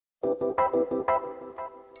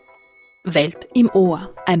Welt im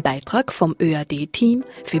Ohr, ein Beitrag vom ÖAD-Team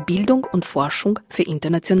für Bildung und Forschung für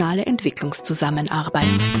internationale Entwicklungszusammenarbeit.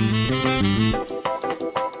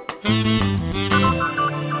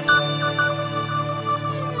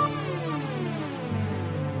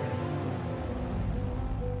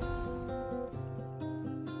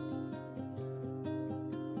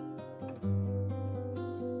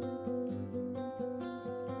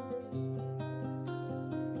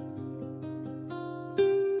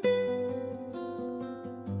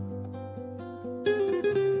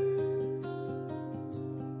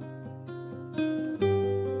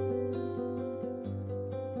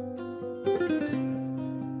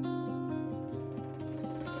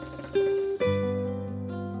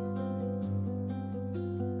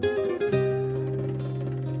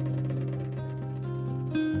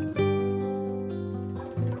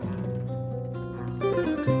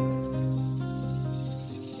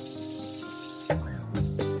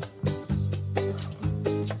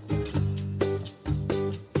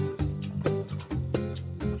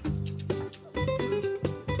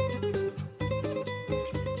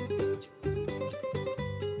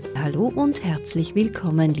 Hallo und herzlich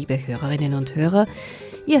willkommen, liebe Hörerinnen und Hörer.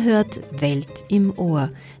 Ihr hört Welt im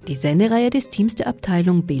Ohr, die Sendereihe des Teams der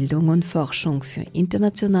Abteilung Bildung und Forschung für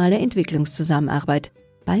internationale Entwicklungszusammenarbeit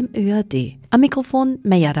beim ÖAD. Am Mikrofon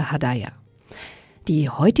Meyada Hadaya. Die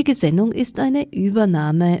heutige Sendung ist eine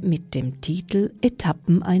Übernahme mit dem Titel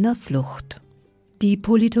Etappen einer Flucht. Die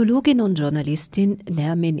Politologin und Journalistin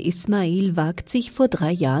Nermin Ismail wagt sich vor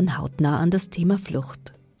 3 Jahren hautnah an das Thema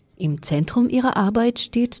Flucht. Im Zentrum ihrer Arbeit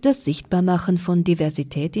steht das Sichtbarmachen von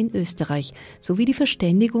Diversität in Österreich sowie die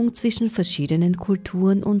Verständigung zwischen verschiedenen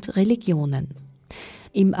Kulturen und Religionen.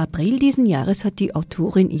 Im April diesen Jahres hat die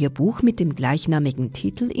Autorin ihr Buch mit dem gleichnamigen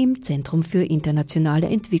Titel im Zentrum für internationale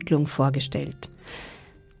Entwicklung vorgestellt.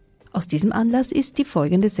 Aus diesem Anlass ist die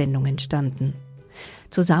folgende Sendung entstanden.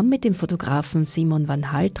 Zusammen mit dem Fotografen Simon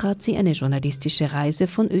van Hal trat sie eine journalistische Reise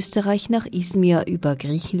von Österreich nach Izmir über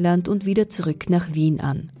Griechenland und wieder zurück nach Wien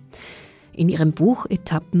an. In ihrem Buch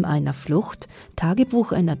Etappen einer Flucht,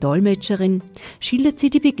 Tagebuch einer Dolmetscherin, schildert sie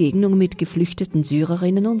die Begegnung mit geflüchteten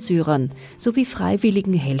Syrerinnen und Syrern sowie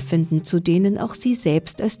freiwilligen Helfenden, zu denen auch sie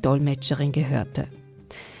selbst als Dolmetscherin gehörte.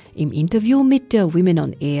 Im Interview mit der Women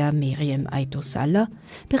on Air Meriam Aito-Sallah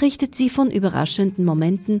berichtet sie von überraschenden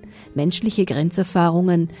Momenten, menschliche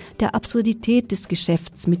Grenzerfahrungen, der Absurdität des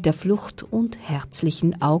Geschäfts mit der Flucht und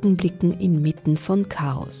herzlichen Augenblicken inmitten von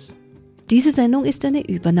Chaos. Diese Sendung ist eine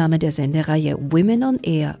Übernahme der Sendereihe Women on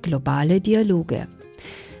Air – Globale Dialoge.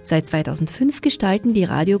 Seit 2005 gestalten die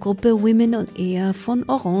Radiogruppe Women on Air von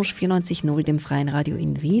Orange 94.0, dem Freien Radio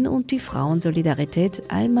in Wien, und die Frauensolidarität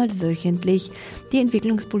einmal wöchentlich die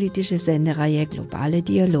entwicklungspolitische Sendereihe Globale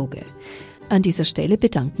Dialoge. An dieser Stelle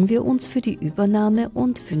bedanken wir uns für die Übernahme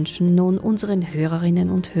und wünschen nun unseren Hörerinnen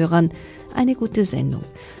und Hörern eine gute Sendung.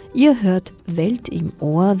 Ihr hört Welt im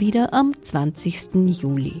Ohr wieder am 20.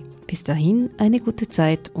 Juli. Bis dahin eine gute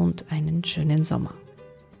Zeit und einen schönen Sommer.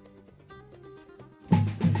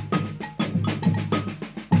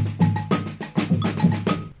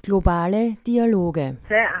 Globale Dialoge.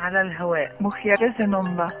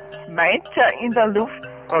 in der Luft.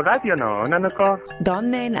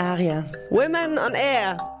 Donne in aria. Women on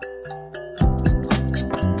Air.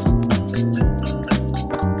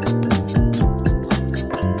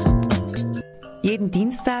 Jeden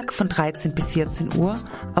Dienstag von 13 bis 14 Uhr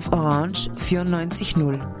auf Orange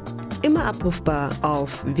 94.0. Immer abrufbar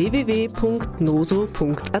auf www.noso.at.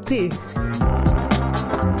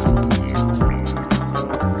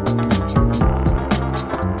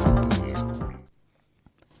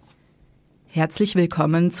 Herzlich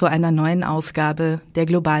willkommen zu einer neuen Ausgabe der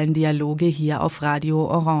globalen Dialoge hier auf Radio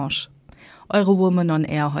Orange. Eure Woman on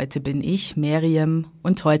Air heute bin ich, Meriam,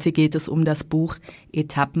 und heute geht es um das Buch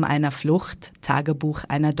Etappen einer Flucht, Tagebuch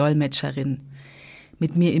einer Dolmetscherin.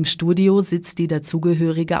 Mit mir im Studio sitzt die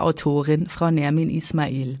dazugehörige Autorin, Frau Nermin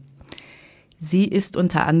Ismail. Sie ist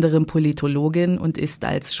unter anderem Politologin und ist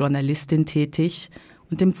als Journalistin tätig,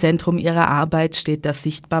 und im Zentrum ihrer Arbeit steht das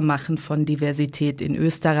Sichtbarmachen von Diversität in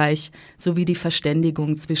Österreich sowie die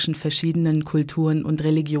Verständigung zwischen verschiedenen Kulturen und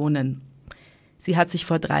Religionen. Sie hat sich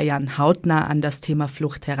vor 3 Jahren hautnah an das Thema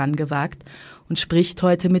Flucht herangewagt und spricht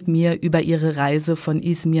heute mit mir über ihre Reise von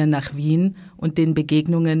Izmir nach Wien und den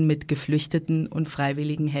Begegnungen mit Geflüchteten und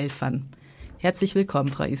freiwilligen Helfern. Herzlich willkommen,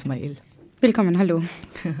 Frau Ismail. Willkommen, hallo.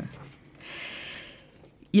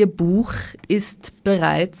 Ihr Buch ist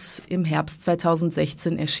bereits im Herbst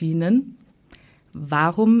 2016 erschienen.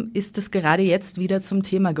 Warum ist es gerade jetzt wieder zum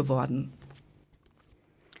Thema geworden?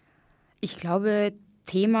 Ich glaube,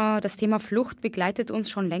 Thema Flucht begleitet uns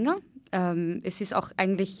schon länger. Es ist auch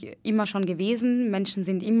eigentlich immer schon gewesen. Menschen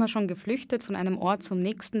sind immer schon geflüchtet von einem Ort zum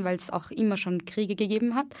nächsten, weil es auch immer schon Kriege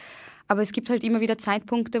gegeben hat. Aber es gibt halt immer wieder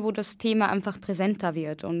Zeitpunkte, wo das Thema einfach präsenter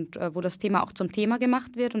wird und wo das Thema auch zum Thema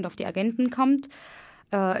gemacht wird und auf die Agenden kommt.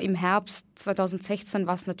 Im Herbst 2016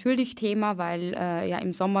 war es natürlich Thema, weil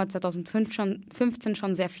im Sommer 2015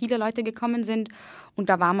 schon sehr viele Leute gekommen sind. Und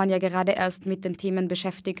da war man ja gerade erst mit den Themen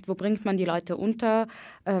beschäftigt, wo bringt man die Leute unter,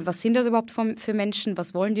 was sind das überhaupt für Menschen,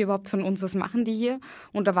 was wollen die überhaupt von uns, was machen die hier?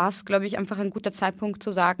 Und da war es, glaube ich, einfach ein guter Zeitpunkt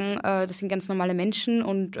zu sagen, das sind ganz normale Menschen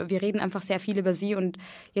und wir reden einfach sehr viel über sie und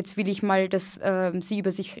jetzt will ich mal, dass sie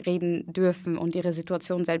über sich reden dürfen und ihre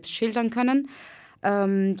Situation selbst schildern können.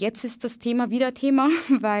 Jetzt ist das Thema wieder Thema,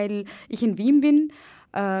 weil ich in Wien bin.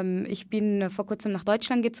 Ich bin vor kurzem nach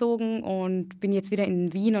Deutschland gezogen und bin jetzt wieder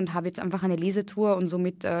in Wien und habe jetzt einfach eine Lesetour und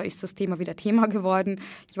somit ist das Thema wieder Thema geworden.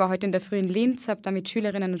 Ich war heute in der Früh in Linz, habe da mit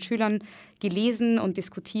Schülerinnen und Schülern gelesen und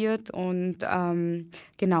diskutiert und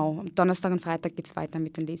genau, Donnerstag und Freitag geht es weiter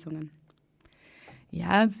mit den Lesungen.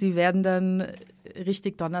 Ja, Sie werden dann,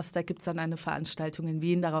 richtig Donnerstag gibt es dann eine Veranstaltung in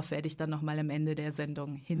Wien, darauf werde ich dann nochmal am Ende der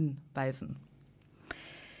Sendung hinweisen.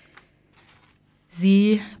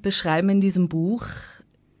 Sie beschreiben in diesem Buch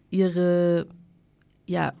Ihre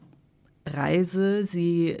Reise.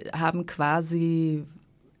 Sie haben quasi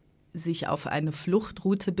sich auf eine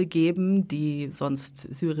Fluchtroute begeben, die sonst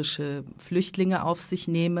syrische Flüchtlinge auf sich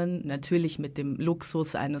nehmen. Natürlich mit dem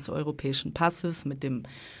Luxus eines europäischen Passes, mit dem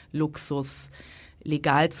Luxus,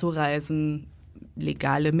 legal zu reisen,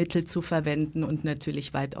 legale Mittel zu verwenden und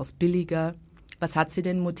natürlich weitaus billiger. Was hat Sie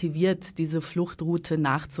denn motiviert, diese Fluchtroute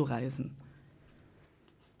nachzureisen?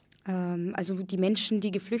 Also die Menschen,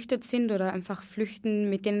 die geflüchtet sind oder einfach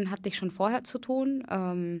flüchten, mit denen hatte ich schon vorher zu tun.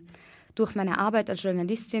 Durch meine Arbeit als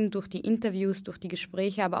Journalistin, durch die Interviews, durch die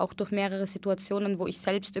Gespräche, aber auch durch mehrere Situationen, wo ich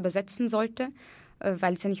selbst übersetzen sollte,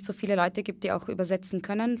 weil es ja nicht so viele Leute gibt, die auch übersetzen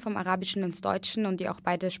können vom Arabischen ins Deutschen und die auch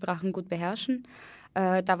beide Sprachen gut beherrschen.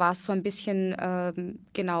 Da war es so ein bisschen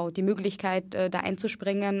die Möglichkeit, da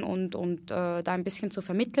einzuspringen und da ein bisschen zu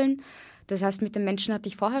vermitteln. Das heißt, mit den Menschen hatte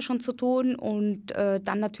ich vorher schon zu tun und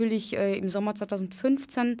dann natürlich im Sommer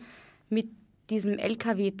 2015 mit diesem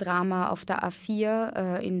LKW-Drama auf der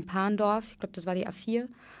A4 in Parndorf, ich glaube, das war die A4.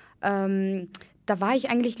 Da war ich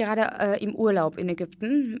eigentlich gerade im Urlaub in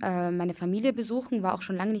Ägypten, meine Familie besuchen, war auch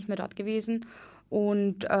schon lange nicht mehr dort gewesen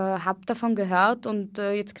und habe davon gehört und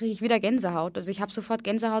jetzt kriege ich wieder Gänsehaut. Also ich habe sofort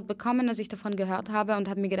Gänsehaut bekommen, als ich davon gehört habe und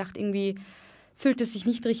habe mir gedacht, irgendwie fühlt es sich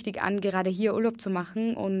nicht richtig an, gerade hier Urlaub zu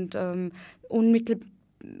machen. Und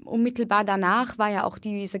unmittelbar danach war ja auch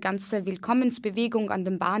diese ganze Willkommensbewegung an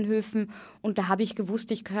den Bahnhöfen. Und da habe ich gewusst,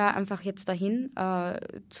 ich gehöre einfach jetzt dahin,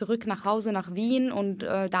 zurück nach Hause, nach Wien und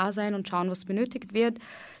da sein und schauen, was benötigt wird.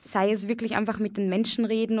 Sei es wirklich einfach mit den Menschen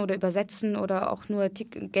reden oder übersetzen oder auch nur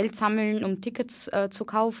Geld sammeln, um Tickets zu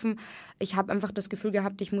kaufen. Ich habe einfach das Gefühl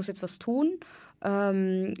gehabt, ich muss jetzt was tun.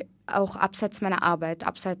 Auch abseits meiner Arbeit,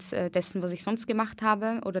 abseits dessen, was ich sonst gemacht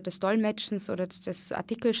habe oder des Dolmetschens oder des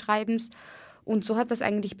Artikelschreibens. Und so hat das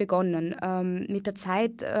eigentlich begonnen. Mit der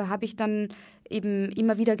Zeit habe ich dann eben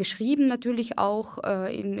immer wieder geschrieben, natürlich auch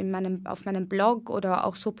auf meinem Blog oder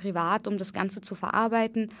auch so privat, um das Ganze zu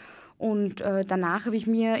verarbeiten. Und danach habe ich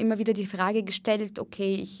mir immer wieder die Frage gestellt,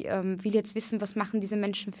 okay, ich will jetzt wissen, was machen diese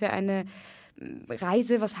Menschen für eine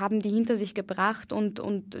Reise, was haben die hinter sich gebracht und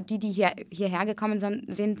die hierher gekommen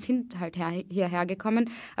sind halt hierher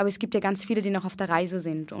gekommen. Aber es gibt ja ganz viele, die noch auf der Reise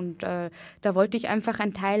sind. Und da wollte ich einfach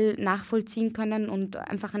einen Teil nachvollziehen können und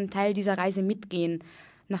einfach einen Teil dieser Reise mitgehen.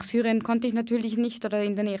 Nach Syrien konnte ich natürlich nicht oder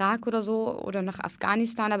in den Irak oder so oder nach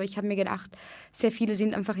Afghanistan, aber ich habe mir gedacht, sehr viele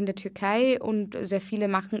sind einfach in der Türkei und sehr viele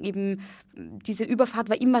machen eben, diese Überfahrt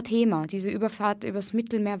war immer Thema. Diese Überfahrt übers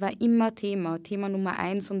Mittelmeer war immer Thema Nummer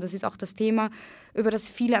 1 und das ist auch das Thema, über das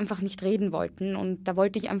viele einfach nicht reden wollten und da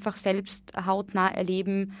wollte ich einfach selbst hautnah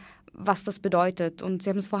erleben, was das bedeutet. Und Sie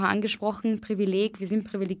haben es vorher angesprochen, Privileg, wir sind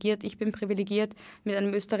privilegiert, ich bin privilegiert mit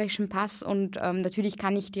einem österreichischen Pass und natürlich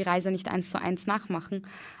kann ich die Reise nicht 1:1 nachmachen,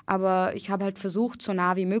 aber ich habe halt versucht, so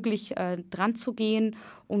nah wie möglich dran zu gehen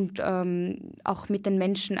und auch mit den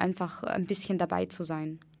Menschen einfach ein bisschen dabei zu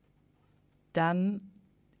sein. Dann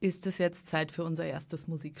ist es jetzt Zeit für unser erstes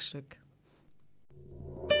Musikstück.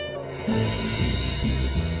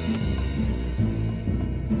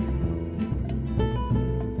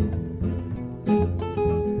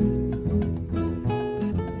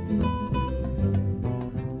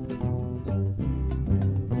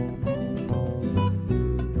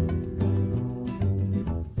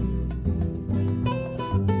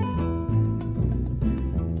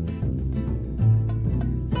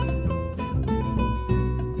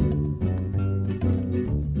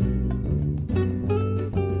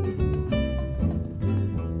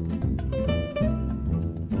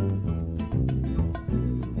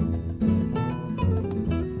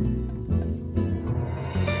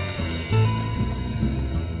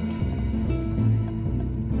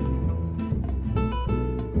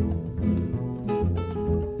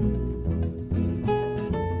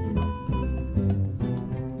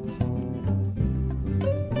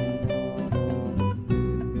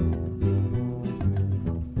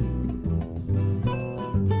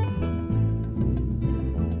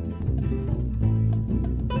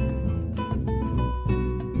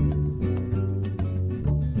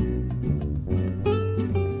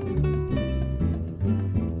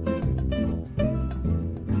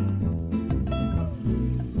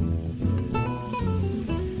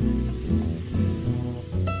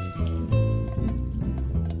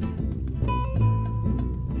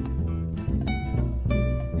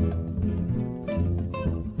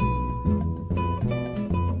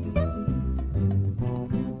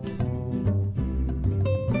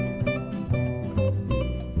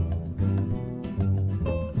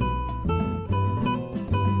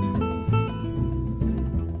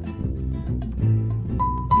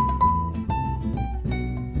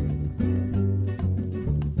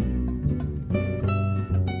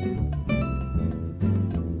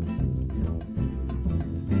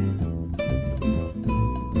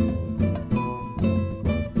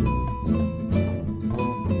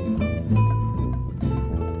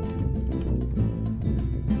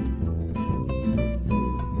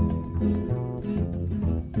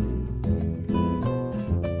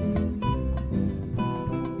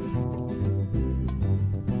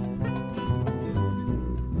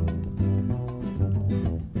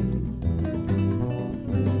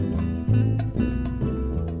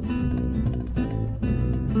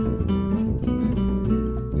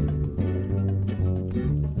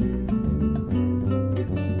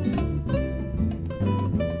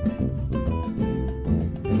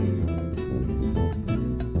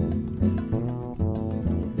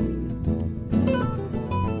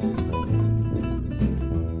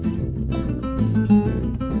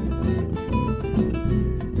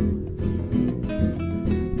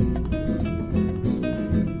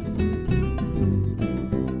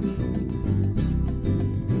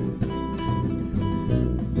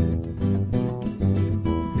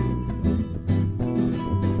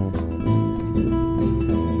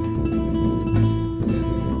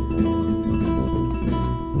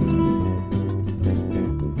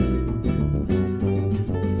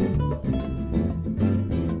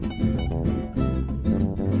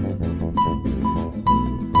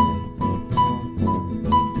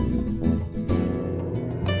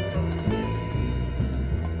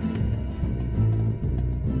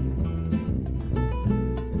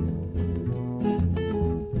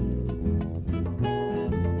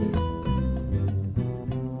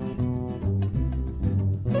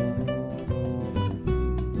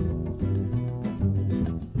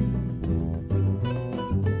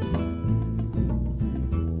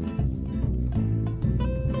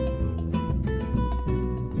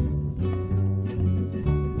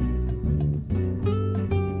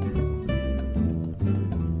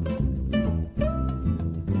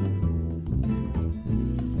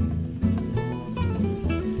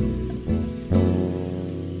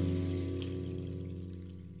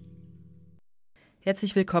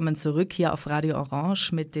 Herzlich willkommen zurück hier auf Radio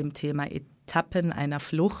Orange mit dem Thema Etappen einer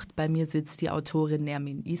Flucht. Bei mir sitzt die Autorin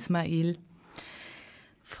Nermin Ismail.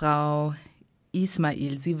 Frau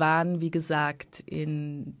Ismail, Sie waren, wie gesagt,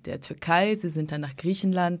 in der Türkei. Sie sind dann nach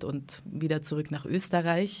Griechenland und wieder zurück nach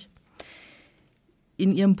Österreich.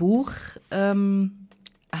 In Ihrem Buch sind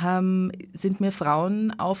mir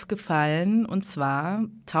Frauen aufgefallen, und zwar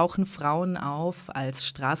tauchen Frauen auf als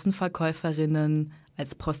Straßenverkäuferinnen,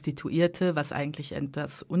 als Prostituierte, was eigentlich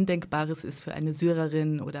etwas Undenkbares ist für eine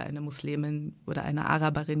Syrerin oder eine Muslimin oder eine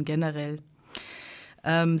Araberin generell.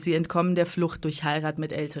 Sie entkommen der Flucht durch Heirat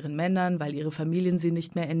mit älteren Männern, weil ihre Familien sie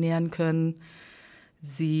nicht mehr ernähren können.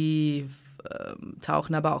 Sie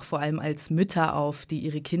tauchen aber auch vor allem als Mütter auf, die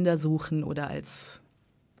ihre Kinder suchen, oder als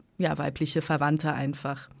weibliche Verwandte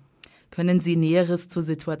einfach. Können Sie Näheres zur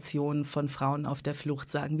Situation von Frauen auf der Flucht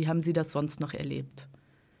sagen? Wie haben Sie das sonst noch erlebt?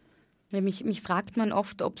 Mich fragt man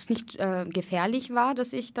oft, ob es nicht gefährlich war,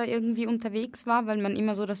 dass ich da irgendwie unterwegs war, weil man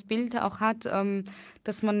immer so das Bild auch hat,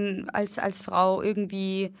 dass man als Frau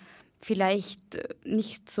irgendwie vielleicht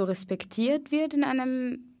nicht so respektiert wird in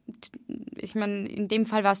einem, ich meine, in dem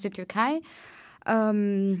Fall war es die Türkei.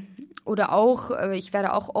 Oder auch, ich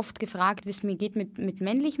werde auch oft gefragt, wie es mir geht mit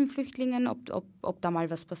männlichen Flüchtlingen, ob da mal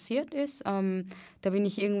was passiert ist. Da bin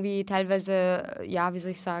ich irgendwie teilweise, wie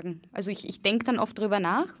soll ich sagen, also ich denke dann oft drüber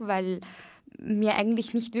nach, weil mir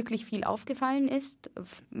eigentlich nicht wirklich viel aufgefallen ist,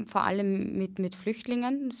 vor allem mit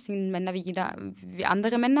Flüchtlingen. Das sind Männer wie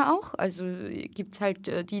andere Männer auch. Also gibt es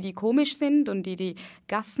halt die komisch sind und die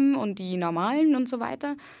gaffen und die normalen und so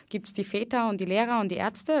weiter. Gibt es die Väter und die Lehrer und die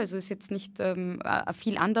Ärzte. Also ist jetzt nicht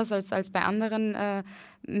viel anders als bei anderen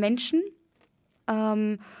Menschen.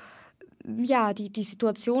 Die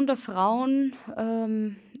Situation der Frauen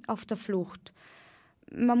auf der Flucht.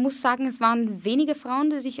 Man muss sagen, es waren wenige Frauen,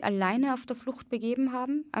 die sich alleine auf der Flucht begeben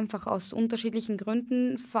haben, einfach aus unterschiedlichen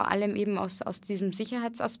Gründen, vor allem eben aus diesem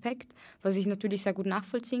Sicherheitsaspekt, was ich natürlich sehr gut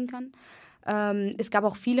nachvollziehen kann. Es gab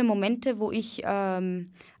auch viele Momente, wo ich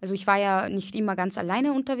war ja nicht immer ganz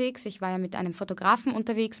alleine unterwegs, ich war ja mit einem Fotografen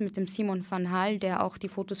unterwegs, mit dem Simon van Hal, der auch die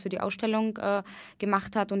Fotos für die Ausstellung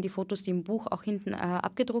gemacht hat und die Fotos, die im Buch auch hinten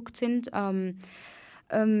abgedruckt sind. Das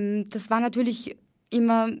war natürlich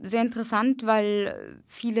immer sehr interessant, weil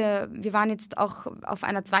wir waren jetzt auch auf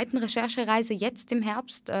einer zweiten Recherchereise jetzt im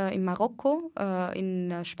Herbst in Marokko,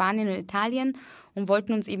 in Spanien und Italien und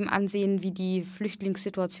wollten uns eben ansehen, wie die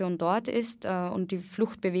Flüchtlingssituation dort ist und die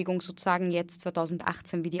Fluchtbewegung sozusagen jetzt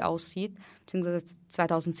 2018, wie die aussieht, beziehungsweise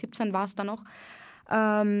 2017 war es da noch.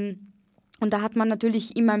 Und da hat man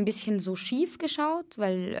natürlich immer ein bisschen so schief geschaut,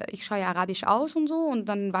 weil ich schaue ja arabisch aus und so, und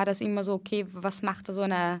dann war das immer so, okay, was macht da so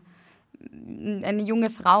eine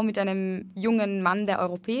junge Frau mit einem jungen Mann, der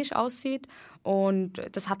europäisch aussieht. Und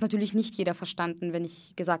das hat natürlich nicht jeder verstanden, wenn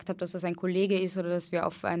ich gesagt habe, dass das ein Kollege ist oder dass wir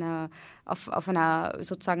auf einer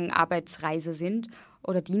sozusagen Arbeitsreise sind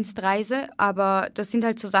oder Dienstreise. Aber das sind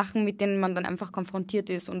halt so Sachen, mit denen man dann einfach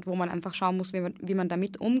konfrontiert ist und wo man einfach schauen muss, wie man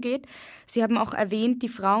damit umgeht. Sie haben auch erwähnt, die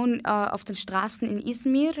Frauen auf den Straßen in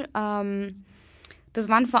Izmir. Das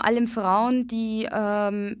waren vor allem Frauen, die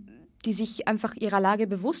sich einfach ihrer Lage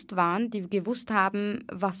bewusst waren, die gewusst haben,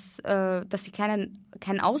 dass sie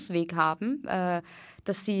keinen Ausweg haben,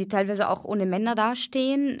 dass sie teilweise auch ohne Männer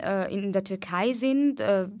dastehen, in der Türkei sind,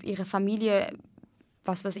 ihre Familie,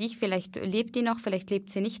 was weiß ich, vielleicht lebt die noch, vielleicht lebt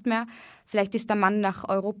sie nicht mehr, vielleicht ist der Mann nach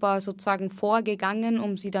Europa sozusagen vorgegangen,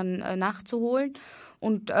 um sie dann nachzuholen.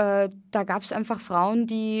 Und da gab es einfach Frauen,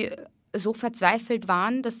 die so verzweifelt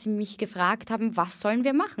waren, dass sie mich gefragt haben, was sollen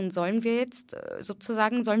wir machen? Sollen wir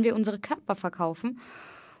unsere Körper verkaufen?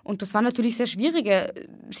 Und das waren natürlich sehr schwierige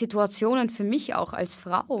Situationen für mich auch als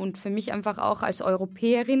Frau und für mich einfach auch als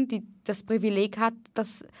Europäerin, die das Privileg hat,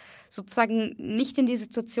 das sozusagen nicht in die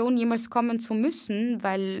Situation jemals kommen zu müssen,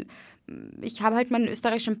 weil ich habe halt meinen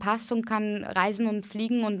österreichischen Pass und kann reisen und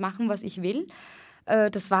fliegen und machen, was ich will.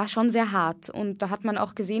 Das war schon sehr hart. Und da hat man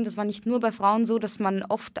auch gesehen, das war nicht nur bei Frauen so, dass man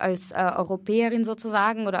oft als Europäerin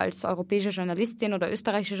sozusagen oder als europäische Journalistin oder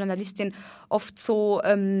österreichische Journalistin oft so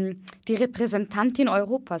die Repräsentantin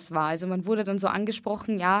Europas war. Also man wurde dann so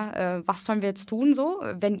angesprochen, was sollen wir jetzt tun so,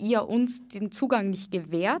 wenn ihr uns den Zugang nicht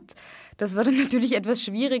gewährt? Das war dann natürlich etwas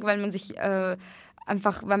schwierig, weil man sich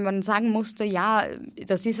einfach, weil man sagen musste, ja,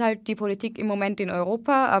 das ist halt die Politik im Moment in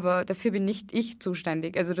Europa, aber dafür bin nicht ich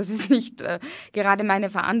zuständig. Also das ist nicht gerade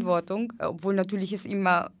meine Verantwortung, obwohl natürlich es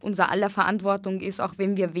immer unser aller Verantwortung ist, auch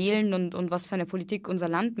wenn wir wählen und was für eine Politik unser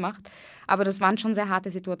Land macht. Aber das waren schon sehr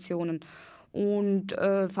harte Situationen. Und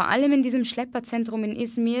vor allem in diesem Schlepperzentrum in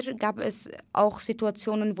Izmir gab es auch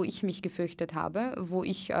Situationen, wo ich mich gefürchtet habe, wo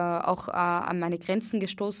ich auch an meine Grenzen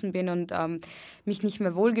gestoßen bin und mich nicht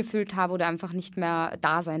mehr wohlgefühlt habe oder einfach nicht mehr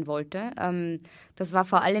da sein wollte. Das war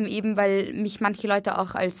vor allem eben, weil mich manche Leute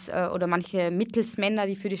auch oder manche Mittelsmänner,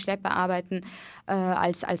 die für die Schlepper arbeiten,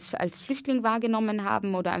 als Flüchtling wahrgenommen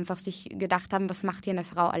haben oder einfach sich gedacht haben, was macht hier eine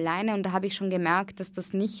Frau alleine? Und da habe ich schon gemerkt, dass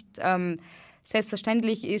das nicht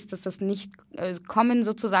selbstverständlich ist, dass das nicht Kommen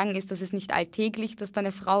sozusagen ist, dass es nicht alltäglich, dass da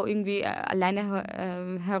eine Frau irgendwie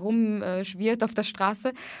alleine herumschwirrt auf der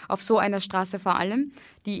Straße, auf so einer Straße vor allem,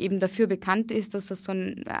 die eben dafür bekannt ist, dass das so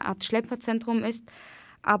eine Art Schlepperzentrum ist.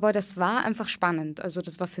 Aber das war einfach spannend. Also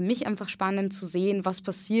das war für mich einfach spannend zu sehen, was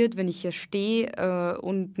passiert, wenn ich hier stehe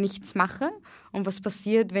und nichts mache und was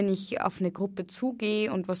passiert, wenn ich auf eine Gruppe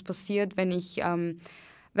zugehe und was passiert,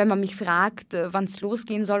 wenn man mich fragt, wann es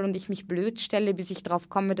losgehen soll und ich mich blöd stelle, bis ich drauf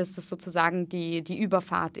komme, dass das sozusagen die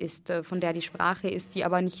Überfahrt ist, von der die Sprache ist, die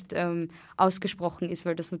aber nicht ausgesprochen ist,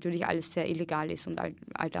 weil das natürlich alles sehr illegal ist und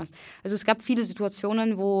all das. Also es gab viele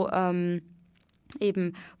Situationen, wo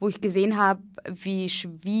ich gesehen habe, wie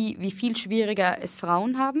viel schwieriger es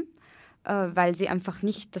Frauen haben, weil sie einfach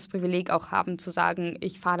nicht das Privileg auch haben zu sagen,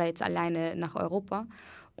 ich fahre da jetzt alleine nach Europa.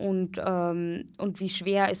 Und wie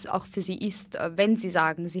schwer es auch für sie ist, wenn sie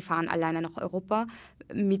sagen, sie fahren alleine nach Europa,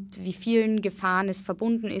 mit wie vielen Gefahren es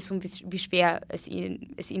verbunden ist und wie schwer es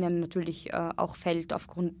ihnen natürlich auch fällt,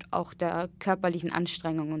 aufgrund auch der körperlichen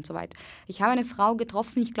Anstrengung und so weiter. Ich habe eine Frau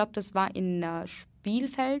getroffen, ich glaube, das war in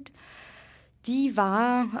Spielfeld, die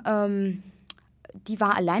war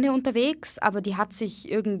alleine unterwegs, aber die hat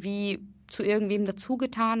sich irgendwie zu irgendwem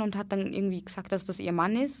dazugetan und hat dann irgendwie gesagt, dass das ihr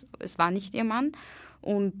Mann ist. Es war nicht ihr Mann.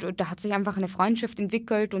 Und da hat sich einfach eine Freundschaft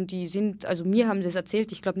entwickelt und mir haben sie es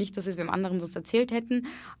erzählt, ich glaube nicht, dass sie es wem anderen sonst erzählt hätten,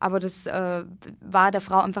 aber das war der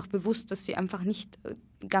Frau einfach bewusst, dass sie einfach nicht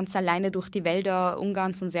ganz alleine durch die Wälder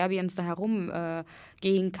Ungarns und Serbiens da herum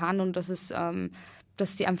gehen kann und dass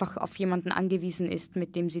sie einfach auf jemanden angewiesen ist,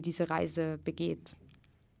 mit dem sie diese Reise begeht.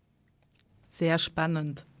 Sehr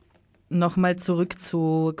spannend. Nochmal zurück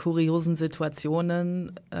zu kuriosen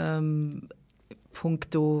Situationen.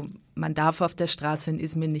 Punkto, man darf auf der Straße in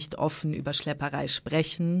Izmir nicht offen über Schlepperei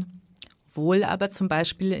sprechen, wohl aber zum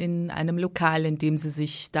Beispiel in einem Lokal, in dem sie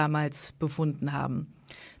sich damals befunden haben.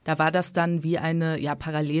 Da war das dann wie eine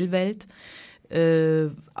Parallelwelt.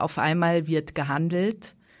 Auf einmal wird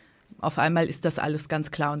gehandelt. Auf einmal ist das alles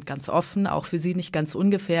ganz klar und ganz offen, auch für sie nicht ganz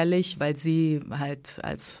ungefährlich, weil sie halt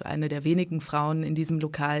als eine der wenigen Frauen in diesem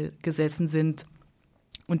Lokal gesessen sind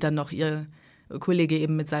und dann noch ihr Kollege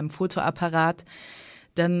eben mit seinem Fotoapparat.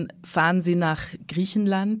 Dann fahren sie nach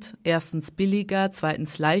Griechenland, erstens billiger,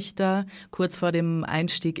 zweitens leichter. Kurz vor dem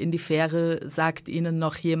Einstieg in die Fähre sagt ihnen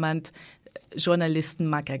noch jemand, Journalisten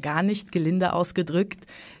mag er gar nicht, gelinde ausgedrückt.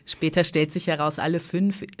 Später stellt sich heraus, alle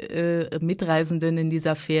 5 Mitreisenden in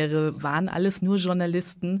dieser Fähre waren alles nur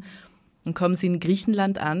Journalisten. Und kommen sie in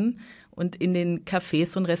Griechenland an und in den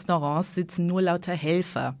Cafés und Restaurants sitzen nur lauter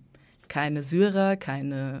Helfer. Keine Syrer,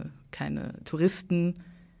 keine Touristen.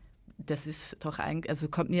 Das ist doch eigentlich, also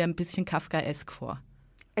kommt mir ein bisschen Kafkaesk vor.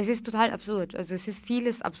 Es ist total absurd. Also es ist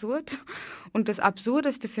vieles absurd. Und das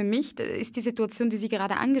Absurdeste für mich ist die Situation, die Sie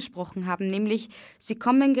gerade angesprochen haben, nämlich Sie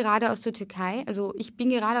kommen gerade aus der Türkei. Also ich bin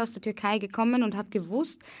gerade aus der Türkei gekommen und habe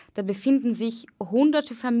gewusst, da befinden sich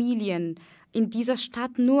hunderte Familien in dieser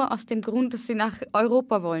Stadt nur aus dem Grund, dass sie nach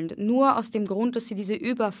Europa wollen. Nur aus dem Grund, dass sie diese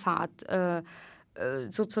Überfahrt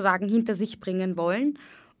sozusagen hinter sich bringen wollen.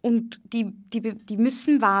 Und die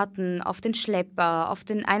müssen warten auf den Schlepper, auf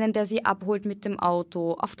den einen, der sie abholt mit dem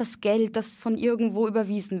Auto, auf das Geld, das von irgendwo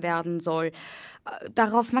überwiesen werden soll.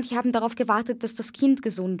 Manche haben darauf gewartet, dass das Kind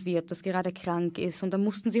gesund wird, das gerade krank ist. Und dann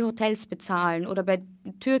mussten sie Hotels bezahlen oder bei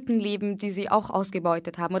Türken leben, die sie auch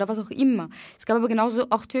ausgebeutet haben oder was auch immer. Es gab aber genauso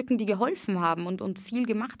auch Türken, die geholfen haben und viel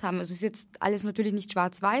gemacht haben. Also es ist jetzt alles natürlich nicht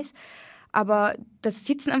schwarz-weiß. Aber das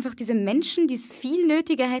sitzen einfach diese Menschen, die es viel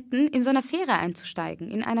nötiger hätten, in so einer Fähre einzusteigen.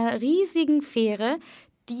 In einer riesigen Fähre,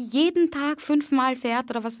 die jeden Tag 5-mal fährt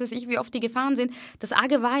oder was weiß ich, wie oft die gefahren sind. Das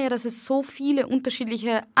Arge war ja, dass es so viele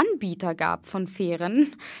unterschiedliche Anbieter gab von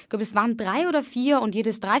Fähren. Ich glaube, es waren 3 oder 4 und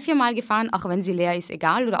jedes 3-4 Mal gefahren, auch wenn sie leer ist,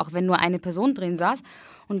 egal, oder auch wenn nur eine Person drin saß.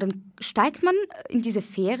 Und dann steigt man in diese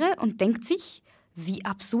Fähre und denkt sich, wie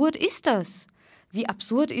absurd ist das? wie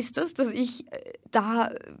absurd ist das, dass ich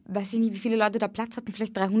da, weiß ich nicht, wie viele Leute da Platz hatten,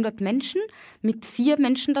 vielleicht 300 Menschen, mit 4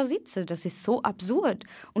 Menschen da sitze. Das ist so absurd.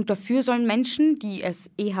 Und dafür sollen Menschen, die es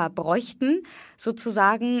eher bräuchten,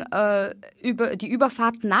 sozusagen die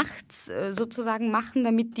Überfahrt nachts sozusagen machen,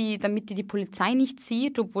 damit die Polizei nicht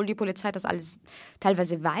sieht, obwohl die Polizei das alles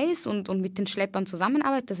teilweise weiß und mit den Schleppern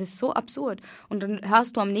zusammenarbeitet. Das ist so absurd. Und dann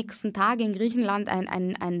hörst du am nächsten Tag in Griechenland,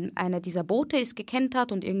 einer dieser Boote ist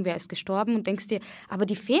gekentert und irgendwer ist gestorben und denkst dir, aber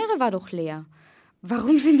die Fähre war doch leer.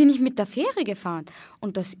 Warum sind die nicht mit der Fähre gefahren?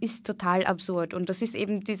 Und das ist total absurd. Und das ist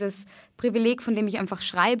eben dieses Privileg, von dem ich einfach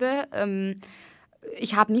schreibe.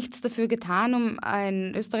 Ich habe nichts dafür getan, um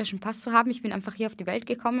einen österreichischen Pass zu haben. Ich bin einfach hier auf die Welt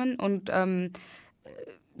gekommen und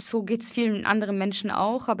so geht es vielen anderen Menschen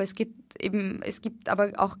auch. Aber es gibt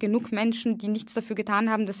aber auch genug Menschen, die nichts dafür getan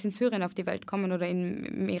haben, dass sie in Syrien auf die Welt kommen oder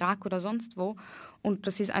im Irak oder sonst wo. Und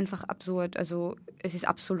das ist einfach absurd. Also es ist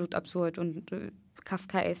absolut absurd und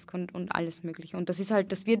Kafkaesk und alles Mögliche. Und das ist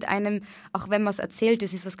halt, das wird einem, auch wenn man es erzählt,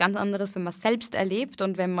 das ist was ganz anderes, wenn man es selbst erlebt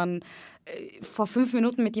und wenn man vor 5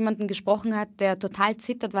 Minuten mit jemandem gesprochen hat, der total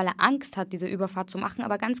zittert, weil er Angst hat, diese Überfahrt zu machen,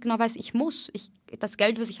 aber ganz genau weiß, das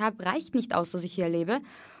Geld, was ich habe, reicht nicht aus, dass ich hier lebe.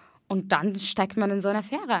 Und dann steigt man in so eine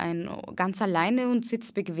Fähre ein, ganz alleine und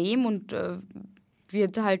sitzt bequem und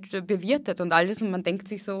wird halt bewirtet und alles. Und man denkt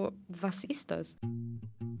sich so, was ist das?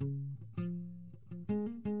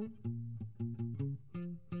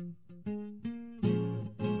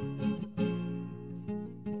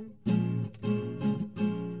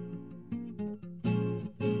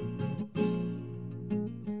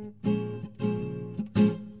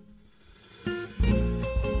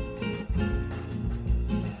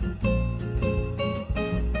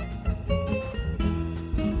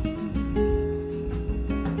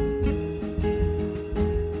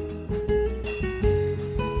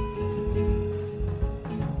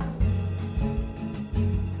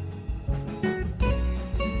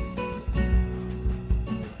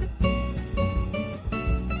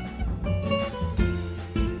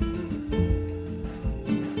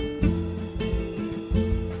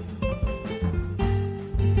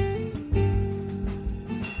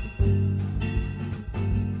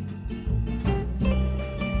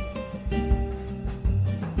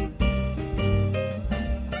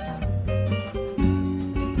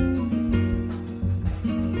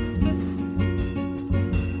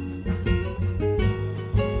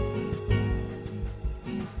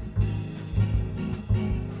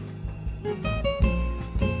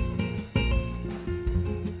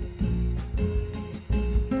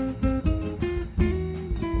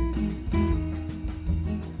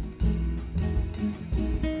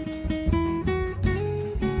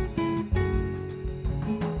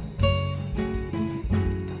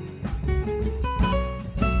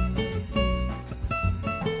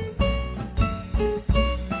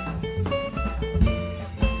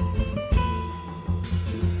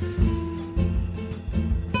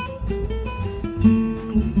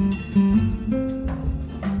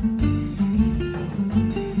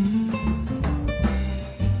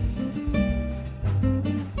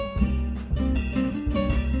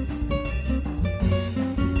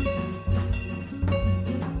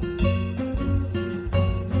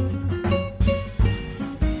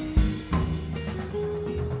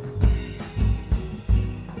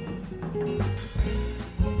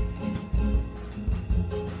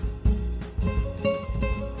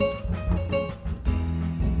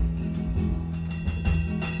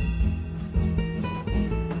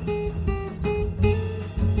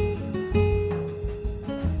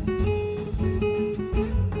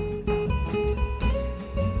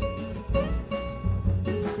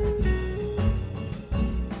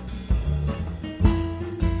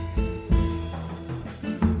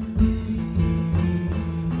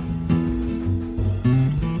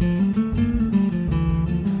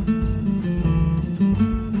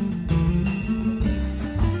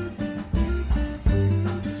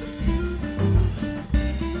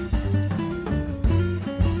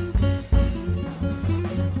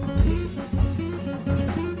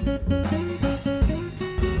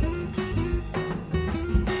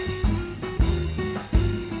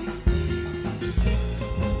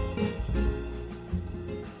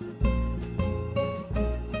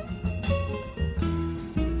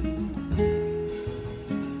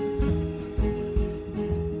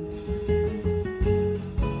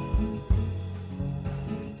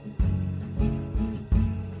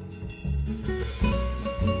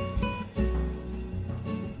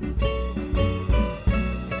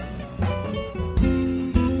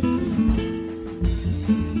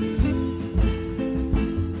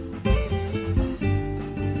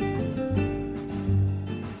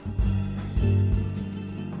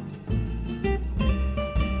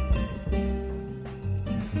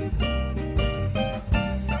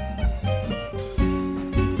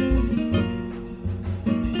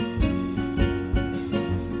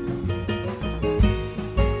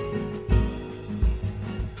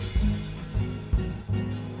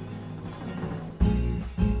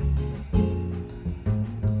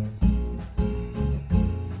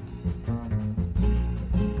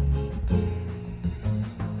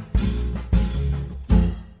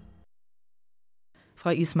 Frau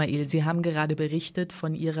Ismail, Sie haben gerade berichtet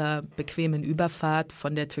von Ihrer bequemen Überfahrt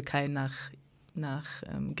von der Türkei nach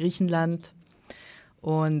Griechenland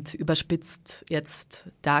und überspitzt jetzt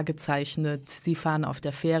dargezeichnet, Sie fahren auf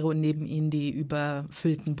der Fähre und neben Ihnen die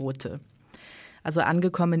überfüllten Boote. Also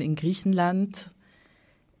angekommen in Griechenland,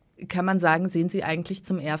 kann man sagen, sehen Sie eigentlich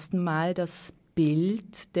zum ersten Mal das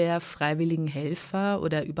Bild der freiwilligen Helfer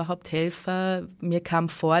oder überhaupt Helfer. Mir kam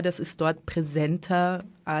vor, das ist dort präsenter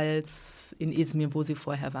als in Izmir, wo Sie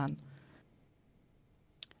vorher waren.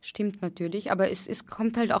 Stimmt natürlich, aber es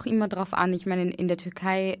kommt halt auch immer drauf an. Ich meine, in der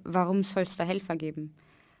Türkei, warum soll es da Helfer geben?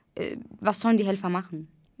 Was sollen die Helfer machen?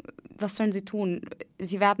 Was sollen sie tun?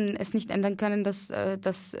 Sie werden es nicht ändern können, dass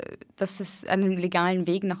es einen legalen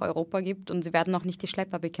Weg nach Europa gibt, und sie werden auch nicht die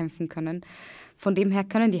Schlepper bekämpfen können. Von dem her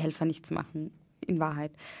können die Helfer nichts machen, in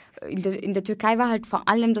Wahrheit. In der Türkei war halt vor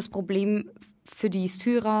allem das Problem für die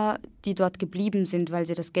Syrer, die dort geblieben sind, weil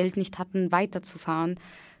sie das Geld nicht hatten, weiterzufahren,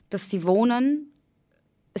 dass sie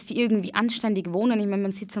irgendwie anständig wohnen. Ich meine,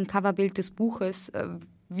 man sieht so ein Coverbild des Buches,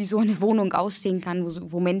 wie so eine Wohnung aussehen kann,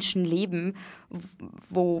 wo Menschen leben,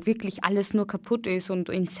 wo wirklich alles nur kaputt ist und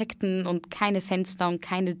Insekten und keine Fenster und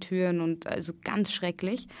keine Türen und also ganz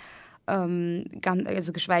schrecklich.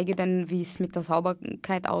 Also geschweige denn, wie es mit der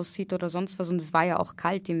Sauberkeit aussieht oder sonst was. Und es war ja auch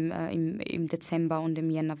kalt im Dezember und im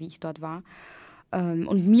Jänner, wie ich dort war.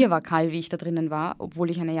 Und mir war kalt, wie ich da drinnen war, obwohl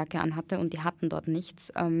ich eine Jacke anhatte, und die hatten dort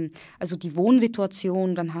nichts. Also die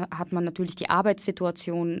Wohnsituation, dann hat man natürlich die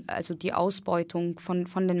Arbeitssituation, also die Ausbeutung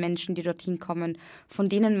von den Menschen, die dorthin kommen, von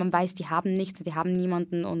denen man weiß, die haben nichts, die haben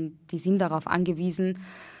niemanden und die sind darauf angewiesen.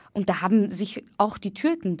 Und da haben sich auch die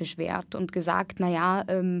Türken beschwert und gesagt,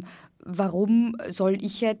 warum soll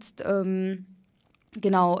ich jetzt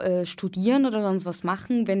studieren oder sonst was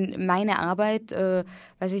machen, wenn meine Arbeit, wenn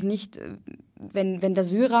der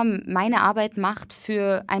Syrer meine Arbeit macht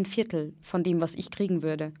für 1/4 von dem, was ich kriegen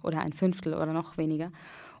würde, oder 1/5 oder noch weniger.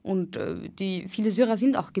 Und viele Syrer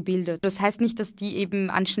sind auch gebildet. Das heißt nicht, dass die eben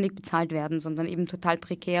anständig bezahlt werden, sondern eben total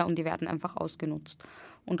prekär, und die werden einfach ausgenutzt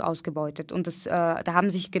und ausgebeutet. Und da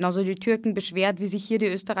haben sich genauso die Türken beschwert, wie sich hier die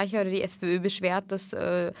Österreicher oder die FPÖ beschwert, dass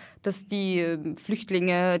die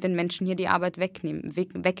Flüchtlinge den Menschen hier die Arbeit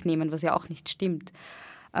wegnehmen, was ja auch nicht stimmt.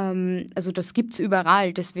 Also das gibt es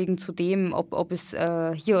überall. Deswegen zu dem, ob es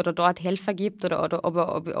hier oder dort Helfer gibt oder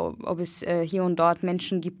ob es hier und dort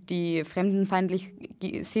Menschen gibt, die fremdenfeindlich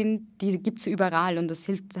sind, die gibt es überall. Und das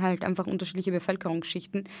sind halt einfach unterschiedliche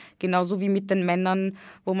Bevölkerungsschichten. Genauso wie mit den Männern,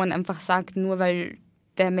 wo man einfach sagt, nur weil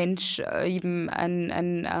der Mensch eben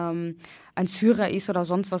ein Syrer ist oder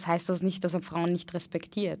sonst was, heißt das nicht, dass er Frauen nicht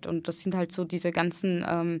respektiert. Und das sind halt so diese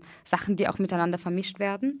ganzen Sachen, die auch miteinander vermischt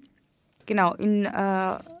werden. Genau, in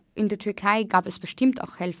der Türkei gab es bestimmt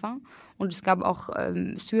auch Helfer, und es gab auch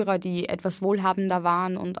Syrer, die etwas wohlhabender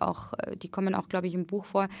waren, und auch, die kommen auch, glaube ich, im Buch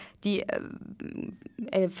vor, die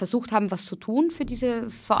versucht haben, was zu tun für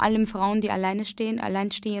diese, vor allem Frauen, die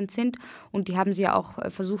alleinstehend sind, und die haben sie ja auch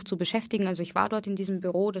versucht zu beschäftigen. Also ich war dort in diesem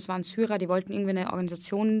Büro, das waren Syrer, die wollten irgendwie eine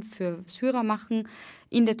Organisation für Syrer machen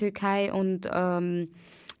in der Türkei, und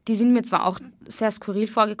die sind mir zwar auch sehr skurril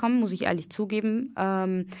vorgekommen, muss ich ehrlich zugeben,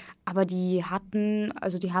 aber die haben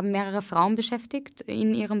mehrere Frauen beschäftigt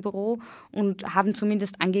in ihrem Büro und haben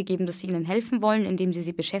zumindest angegeben, dass sie ihnen helfen wollen, indem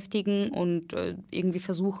sie beschäftigen und irgendwie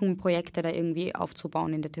versuchen, Projekte da irgendwie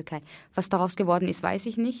aufzubauen in der Türkei. Was daraus geworden ist, weiß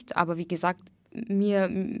ich nicht, aber wie gesagt,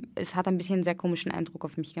 es hat ein bisschen einen sehr komischen Eindruck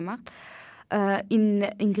auf mich gemacht.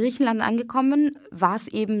 In Griechenland angekommen, war es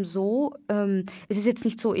eben so, es ist jetzt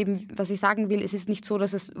nicht so, eben, was ich sagen will, es ist nicht so,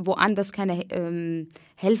 dass es woanders keine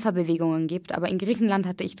Helferbewegungen gibt, aber in Griechenland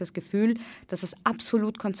hatte ich das Gefühl, dass es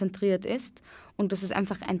absolut konzentriert ist und dass es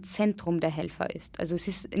einfach ein Zentrum der Helfer ist. Also es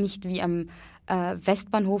ist nicht wie am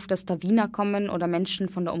Westbahnhof, dass da Wiener kommen oder Menschen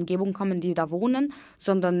von der Umgebung kommen, die da wohnen,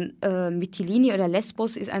 sondern Mytilini oder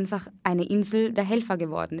Lesbos ist einfach eine Insel der Helfer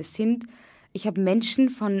geworden. Ich habe Menschen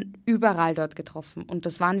von überall dort getroffen, und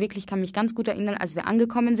das waren wirklich, ich kann mich ganz gut erinnern, als wir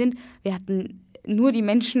angekommen sind, wir hatten nur die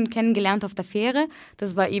Menschen kennengelernt auf der Fähre,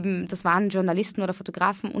 das waren Journalisten oder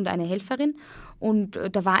Fotografen und eine Helferin, und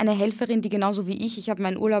da war eine Helferin, die genauso wie ich habe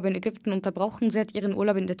meinen Urlaub in Ägypten unterbrochen, sie hat ihren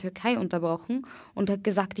Urlaub in der Türkei unterbrochen und hat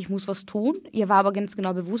gesagt, ich muss was tun. Ihr war aber ganz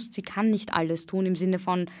genau bewusst, sie kann nicht alles tun, im Sinne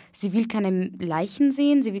von, sie will keine Leichen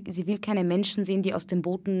sehen, sie will keine Menschen sehen, die aus den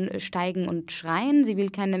Booten steigen und schreien, sie will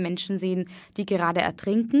keine Menschen sehen, die gerade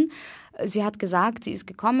ertrinken. Sie hat gesagt, sie ist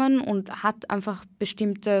gekommen und hat einfach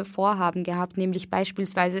bestimmte Vorhaben gehabt, nämlich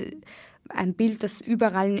beispielsweise ein Bild, das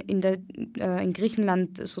überall in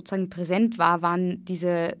Griechenland sozusagen präsent war, waren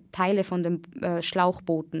diese Teile von den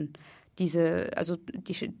Schlauchbooten,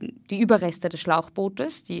 die Überreste des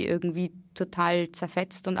Schlauchbootes, die irgendwie total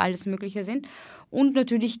zerfetzt und alles Mögliche sind. Und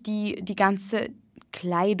natürlich die ganze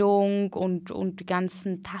Kleidung und die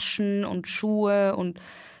ganzen Taschen und Schuhe. Und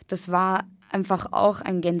das war einfach auch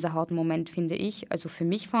ein Gänsehautmoment, finde ich. Also für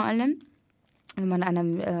mich vor allem, wenn man an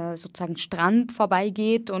einem sozusagen Strand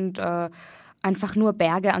vorbeigeht und einfach nur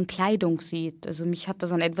Berge an Kleidung sieht. Also mich hat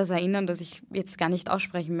das an etwas erinnert, das ich jetzt gar nicht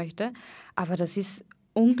aussprechen möchte. Aber das ist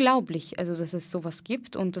unglaublich, also dass es sowas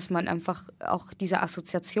gibt und dass man einfach auch diese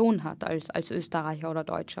Assoziation hat als Österreicher oder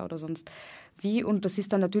Deutscher oder sonst wie. Und das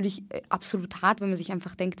ist dann natürlich absolut hart, wenn man sich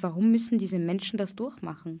einfach denkt, warum müssen diese Menschen das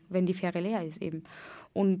durchmachen, wenn die Fähre leer ist eben.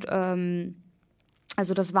 Und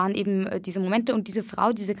also das waren eben diese Momente und diese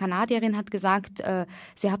Frau, diese Kanadierin hat gesagt,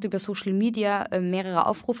 sie hat über Social Media mehrere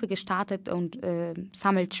Aufrufe gestartet und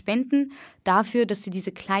sammelt Spenden dafür, dass sie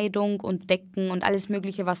diese Kleidung und Decken und alles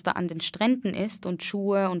Mögliche, was da an den Stränden ist und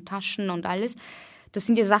Schuhe und Taschen und alles, das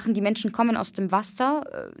sind ja Sachen, die Menschen kommen aus dem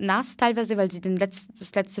Wasser, nass teilweise, weil sie das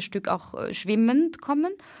letzte Stück auch schwimmend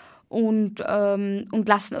kommen. Und dann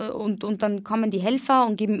kommen die Helfer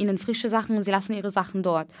und geben ihnen frische Sachen und sie lassen ihre Sachen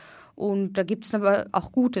dort. Und da gibt es aber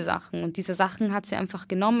auch gute Sachen. Und diese Sachen hat sie einfach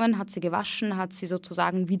genommen, hat sie gewaschen, hat sie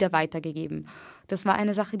sozusagen wieder weitergegeben. Das war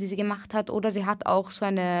eine Sache, die sie gemacht hat. Oder sie hat auch so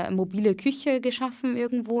eine mobile Küche geschaffen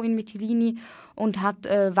irgendwo in Mytilini und hat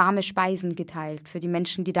warme Speisen geteilt für die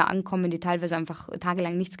Menschen, die da ankommen, die teilweise einfach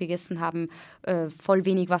tagelang nichts gegessen haben, voll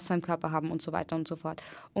wenig Wasser im Körper haben und so weiter und so fort.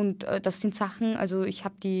 Und das sind Sachen, also ich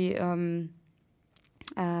habe die...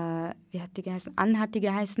 wie hat die geheißen? Anne hat die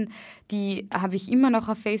geheißen. Die habe ich immer noch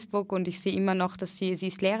auf Facebook und ich sehe immer noch, dass sie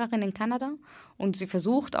ist Lehrerin in Kanada und sie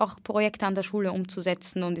versucht auch Projekte an der Schule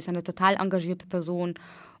umzusetzen und ist eine total engagierte Person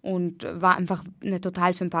und war einfach eine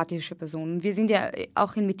total sympathische Person. Und wir sind ja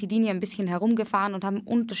auch in Mytilini ein bisschen herumgefahren und haben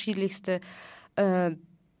unterschiedlichste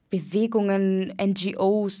Bewegungen,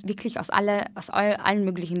 NGOs, wirklich aus allen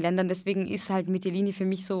möglichen Ländern. Deswegen ist halt Mytilini für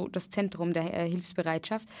mich so das Zentrum der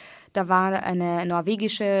Hilfsbereitschaft. Da war eine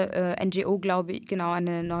norwegische NGO, glaube ich, genau,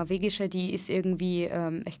 eine norwegische, die ist irgendwie,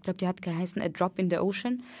 ich glaube, die hat geheißen A Drop in the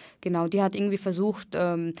Ocean. Genau, die hat irgendwie versucht,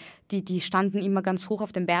 die standen immer ganz hoch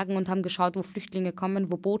auf den Bergen und haben geschaut, wo Flüchtlinge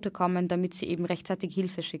kommen, wo Boote kommen, damit sie eben rechtzeitig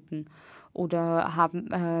Hilfe schicken. Oder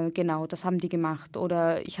genau, das haben die gemacht.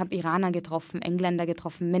 Oder ich habe Iraner getroffen, Engländer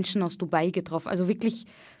getroffen, Menschen aus Dubai getroffen. Also wirklich,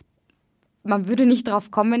 man würde nicht drauf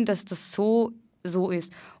kommen, dass das so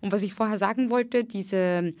ist. Und was ich vorher sagen wollte,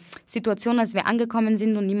 diese Situation, als wir angekommen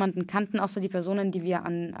sind und niemanden kannten, außer die Personen, die wir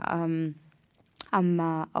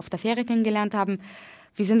auf der Fähre kennengelernt haben,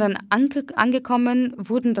 wir sind dann angekommen,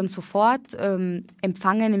 wurden dann sofort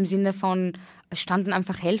empfangen im Sinne von, es standen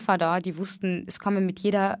einfach Helfer da, die wussten, es kommen mit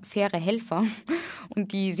jeder Fähre Helfer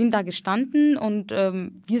und die sind da gestanden und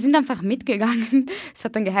wir sind einfach mitgegangen. Es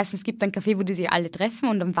hat dann geheißen, es gibt ein Café, wo die sich alle treffen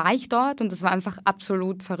und dann war ich dort und das war einfach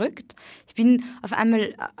absolut verrückt. Ich bin auf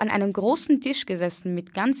einmal an einem großen Tisch gesessen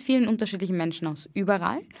mit ganz vielen unterschiedlichen Menschen aus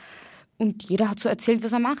überall. Und jeder hat so erzählt,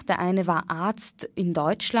 was er macht. Der eine war Arzt in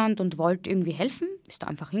Deutschland und wollte irgendwie helfen, ist da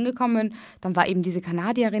einfach hingekommen. Dann war eben diese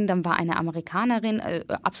Kanadierin, dann war eine Amerikanerin,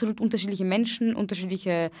 absolut unterschiedliche Menschen,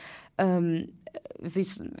 unterschiedliche Erfahrungen,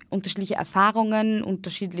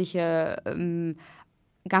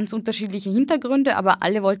 ganz unterschiedliche Hintergründe, aber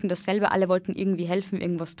alle wollten dasselbe, alle wollten irgendwie helfen,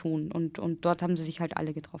 irgendwas tun. Und dort haben sie sich halt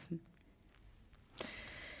alle getroffen.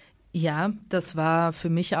 Ja, das war für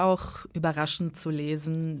mich auch überraschend zu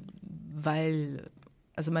lesen, weil,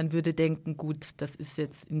 also man würde denken, gut, das ist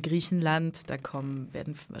jetzt in Griechenland,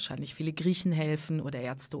 werden wahrscheinlich viele Griechen helfen oder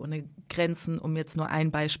Ärzte ohne Grenzen, um jetzt nur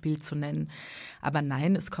ein Beispiel zu nennen. Aber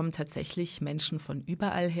nein, es kommen tatsächlich Menschen von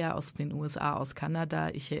überall her, aus den USA, aus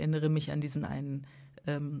Kanada. Ich erinnere mich an diesen einen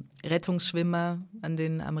Rettungsschwimmer, an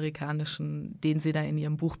den amerikanischen, den sie da in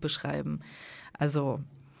ihrem Buch beschreiben. Also,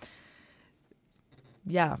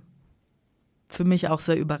 ja, für mich auch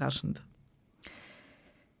sehr überraschend.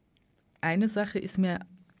 Eine Sache ist mir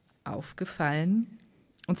aufgefallen,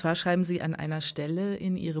 und zwar schreiben Sie an einer Stelle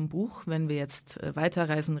in Ihrem Buch, wenn wir jetzt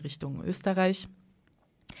weiterreisen Richtung Österreich,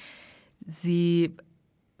 Sie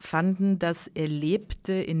fanden das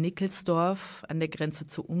Erlebte in Nickelsdorf an der Grenze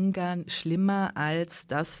zu Ungarn schlimmer als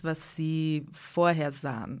das, was Sie vorher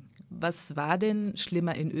sahen. Was war denn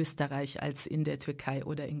schlimmer in Österreich als in der Türkei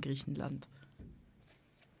oder in Griechenland?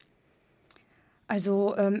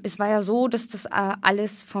 Also es war ja so, dass das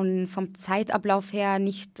alles vom Zeitablauf her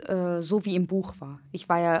nicht so wie im Buch war. Es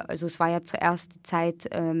war ja zuerst die Zeit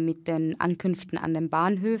mit den Ankünften an den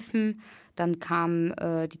Bahnhöfen, dann kam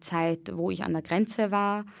die Zeit, wo ich an der Grenze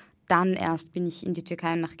war, dann erst bin ich in die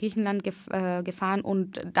Türkei und nach Griechenland gefahren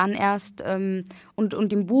und dann erst,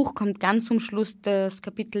 und im Buch kommt ganz zum Schluss das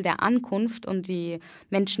Kapitel der Ankunft und die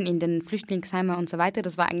Menschen in den Flüchtlingsheimen und so weiter.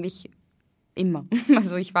 Das war eigentlich immer.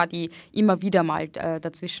 Also ich war die immer wieder mal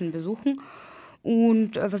dazwischen besuchen.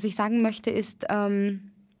 Und was ich sagen möchte ist,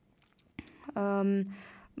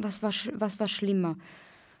 was war schlimmer?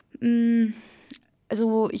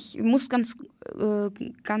 Also ich muss ganz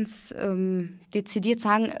dezidiert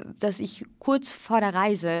sagen, dass ich kurz vor der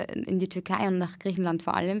Reise in die Türkei und nach Griechenland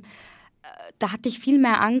vor allem, da hatte ich viel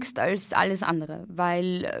mehr Angst als alles andere,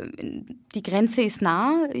 weil die Grenze ist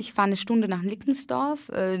nah. Ich fahre eine Stunde nach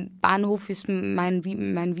Nickelsdorf. Bahnhof ist mein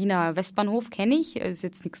Wiener Westbahnhof, kenne ich, ist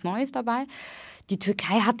jetzt nichts Neues dabei. Die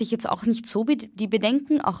Türkei hatte ich jetzt auch nicht so die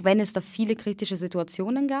Bedenken, auch wenn es da viele kritische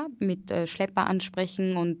Situationen gab, mit Schlepper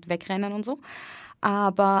ansprechen und wegrennen und so.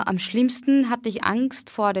 Aber am schlimmsten hatte ich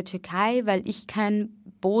Angst vor der Türkei, weil ich kein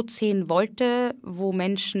Boot sehen wollte, wo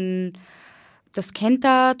Menschen das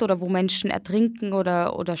kentert oder wo Menschen ertrinken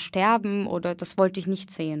oder sterben, oder das wollte ich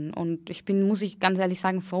nicht sehen. Und ich bin, muss ich ganz ehrlich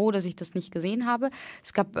sagen, froh, dass ich das nicht gesehen habe.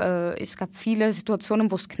 Es gab viele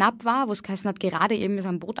Situationen, wo es knapp war, wo es geheißen hat, gerade eben ist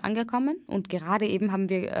ein Boot angekommen und gerade eben haben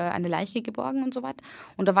wir eine Leiche geborgen und so weiter.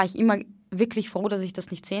 Und da war ich immer wirklich froh, dass ich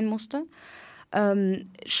das nicht sehen musste.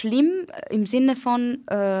 Schlimm im Sinne von,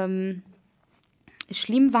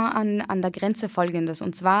 schlimm war an der Grenze Folgendes.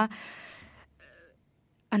 Und zwar,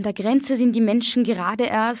 an der Grenze sind die Menschen gerade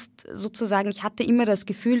erst sozusagen, ich hatte immer das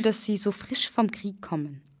Gefühl, dass sie so frisch vom Krieg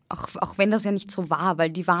kommen. Auch wenn das ja nicht so war,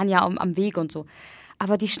 weil die waren ja am Weg und so.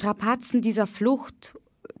 Aber die Strapazen dieser Flucht,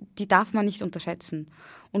 die darf man nicht unterschätzen.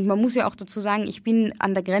 Und man muss ja auch dazu sagen, ich bin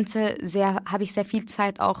an der Grenze habe ich sehr viel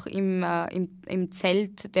Zeit auch im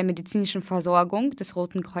Zelt der medizinischen Versorgung des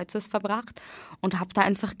Roten Kreuzes verbracht und habe da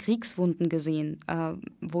einfach Kriegswunden gesehen,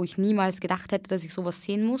 wo ich niemals gedacht hätte, dass ich sowas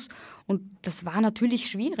sehen muss. Und das war natürlich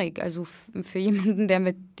schwierig, also für jemanden, der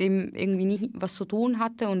mit dem irgendwie nie was zu tun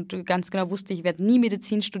hatte und ganz genau wusste, ich werde nie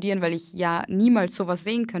Medizin studieren, weil ich ja niemals sowas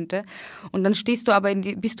sehen könnte. Und dann bist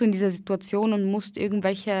du in dieser Situation und musst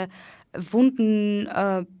irgendwelche Wunden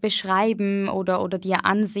beschreiben oder dir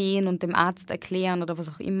ansehen und dem Arzt erklären oder was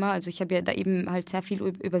auch immer. Also ich habe ja da eben halt sehr viel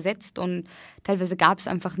übersetzt und teilweise gab es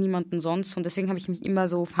einfach niemanden sonst und deswegen habe ich mich immer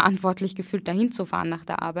so verantwortlich gefühlt, dahin zu fahren nach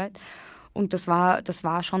der Arbeit. Und das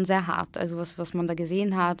war schon sehr hart, also was man da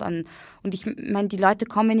gesehen hat. Und ich meine, die Leute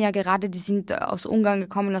kommen ja gerade, die sind aus Ungarn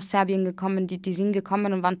gekommen, aus Serbien gekommen, die sind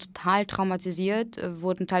gekommen und waren total traumatisiert,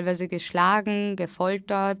 wurden teilweise geschlagen,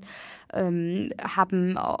 gefoltert,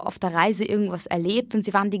 haben auf der Reise irgendwas erlebt und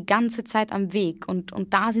sie waren die ganze Zeit am Weg. Und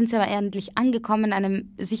da sind sie aber endlich angekommen in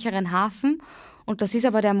einem sicheren Hafen. Und das ist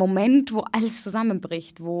aber der Moment, wo alles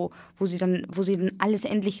zusammenbricht, wo sie dann alles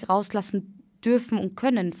endlich rauslassen dürfen und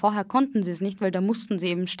können. Vorher konnten sie es nicht, weil da mussten sie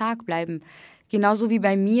eben stark bleiben. Genauso wie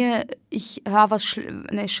bei mir, ich höre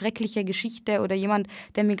eine schreckliche Geschichte oder jemand,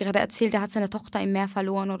 der mir gerade erzählt, der hat seine Tochter im Meer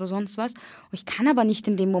verloren oder sonst was. Und ich kann aber nicht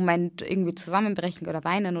in dem Moment irgendwie zusammenbrechen oder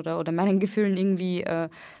weinen oder meinen Gefühlen irgendwie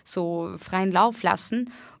so freien Lauf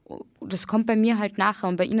lassen. Das kommt bei mir halt nachher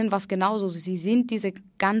und bei ihnen war es genauso. Sie sind diese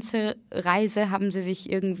ganze Reise, haben sie sich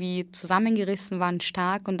irgendwie zusammengerissen, waren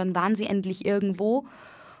stark und dann waren sie endlich irgendwo,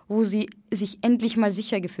 wo sie sich endlich mal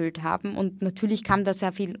sicher gefühlt haben. Und natürlich kam da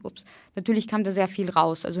sehr viel raus.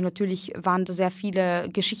 Also natürlich waren da sehr viele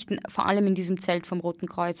Geschichten, vor allem in diesem Zelt vom Roten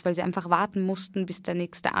Kreuz, weil sie einfach warten mussten, bis der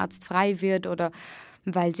nächste Arzt frei wird oder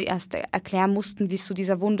weil sie erst erklären mussten, wie es zu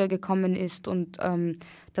dieser Wunde gekommen ist. Und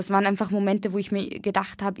das waren einfach Momente, wo ich mir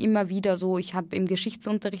gedacht habe, immer wieder so, ich habe im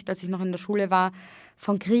Geschichtsunterricht, als ich noch in der Schule war,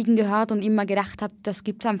 von Kriegen gehört und immer gedacht habe, das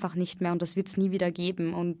gibt es einfach nicht mehr und das wird es nie wieder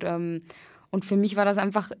geben. Und für mich war das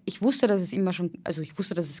einfach, ich wusste, dass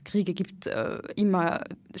es Kriege gibt, immer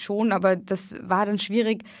schon, aber das war dann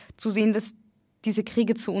schwierig zu sehen, dass diese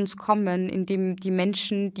Kriege zu uns kommen, indem die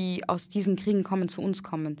Menschen, die aus diesen Kriegen kommen, zu uns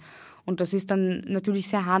kommen. Und das ist dann natürlich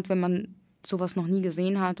sehr hart, wenn man sowas noch nie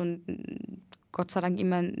gesehen hat und Gott sei Dank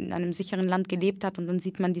immer in einem sicheren Land gelebt hat und dann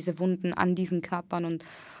sieht man diese Wunden an diesen Körpern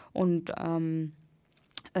und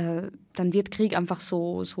dann wird Krieg einfach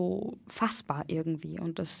so fassbar irgendwie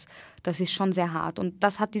und das ist schon sehr hart und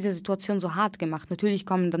das hat diese Situation so hart gemacht. Natürlich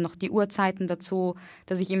kommen dann noch die Uhrzeiten dazu,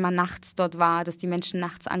 dass ich immer nachts dort war, dass die Menschen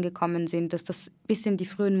nachts angekommen sind, dass das bis in die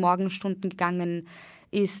frühen Morgenstunden gegangen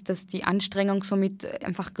ist, dass die Anstrengung somit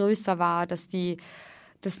einfach größer war, dass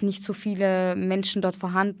nicht so viele Menschen dort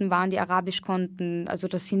vorhanden waren, die Arabisch konnten. Also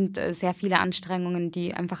das sind sehr viele Anstrengungen,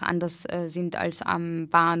 die einfach anders sind als am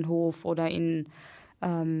Bahnhof oder in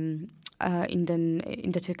der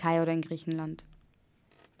Türkei oder in Griechenland.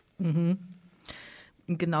 Mhm.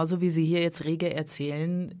 Genauso wie Sie hier jetzt rege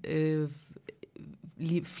erzählen,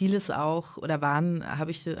 vieles auch,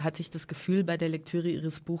 hatte ich das Gefühl bei der Lektüre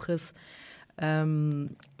Ihres Buches,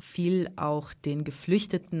 fiel auch den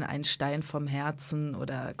Geflüchteten ein Stein vom Herzen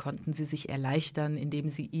oder konnten sie sich erleichtern, indem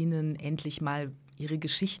sie ihnen endlich mal ihre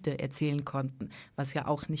Geschichte erzählen konnten, was ja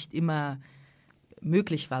auch nicht immer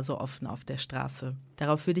möglich war, so offen auf der Straße.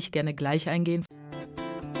 Darauf würde ich gerne gleich eingehen.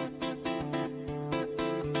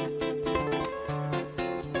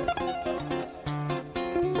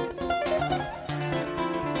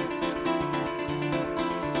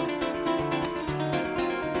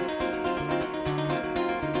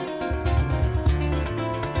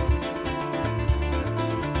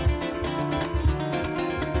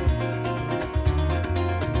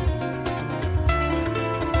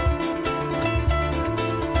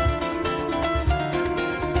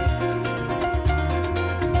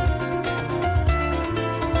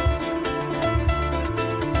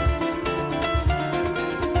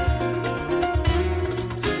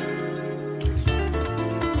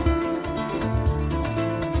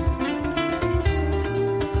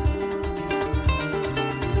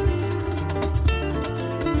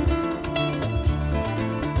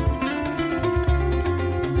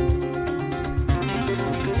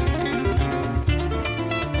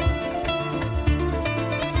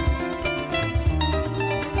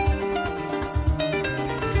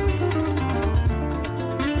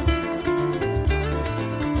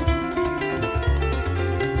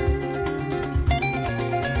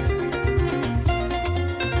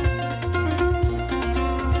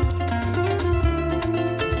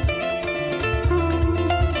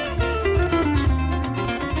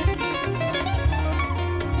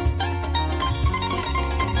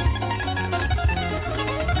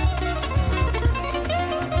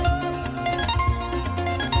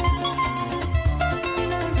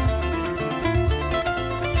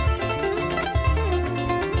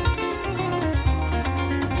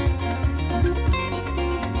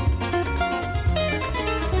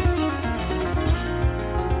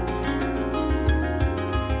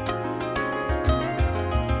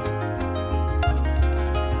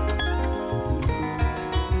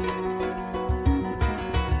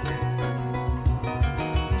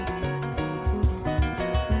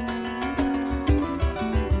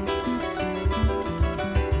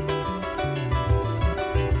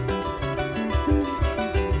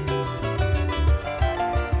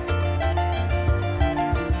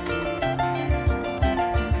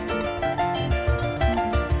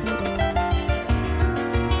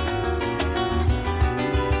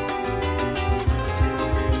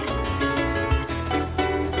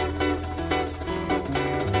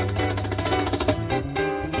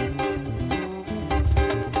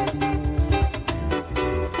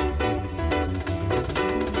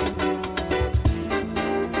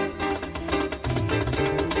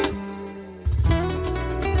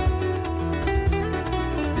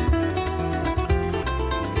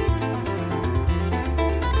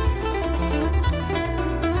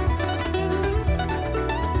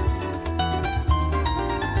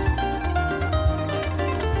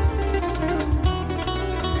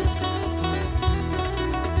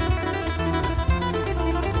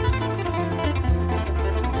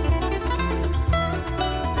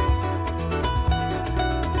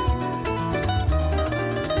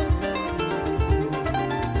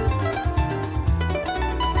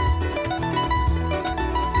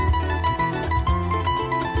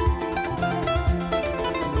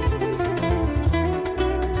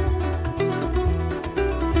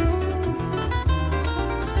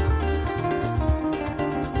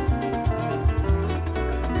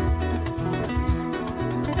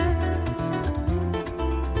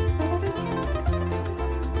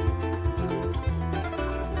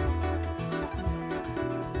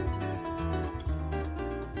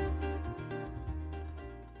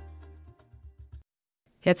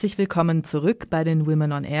 Herzlich willkommen zurück bei den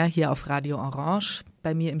Women on Air hier auf Radio Orange.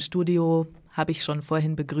 Bei mir im Studio habe ich schon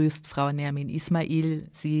vorhin begrüßt Frau Nermin Ismail.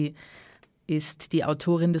 Sie ist die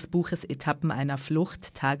Autorin des Buches Etappen einer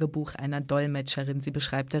Flucht, Tagebuch einer Dolmetscherin. Sie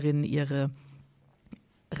beschreibt darin ihre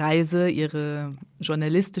Reise, ihre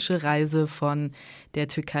journalistische Reise von der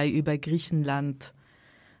Türkei über Griechenland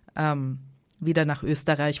wieder nach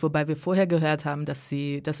Österreich, wobei wir vorher gehört haben, dass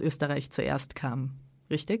Österreich zuerst kam.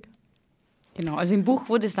 Richtig? Genau, also im Buch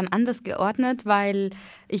wurde es dann anders geordnet, weil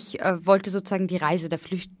ich wollte sozusagen die Reise der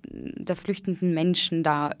flüchtenden Menschen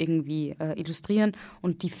da irgendwie illustrieren,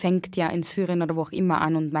 und die fängt ja in Syrien oder wo auch immer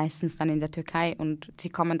an und meistens dann in der Türkei, und sie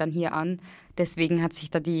kommen dann hier an. Deswegen hat sich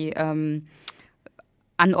da die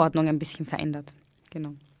Anordnung ein bisschen verändert.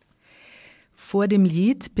 Genau. Vor dem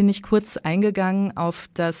Lied bin ich kurz eingegangen auf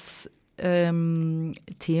das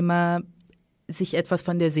Thema sich etwas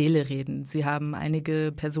von der Seele reden. Sie haben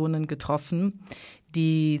einige Personen getroffen,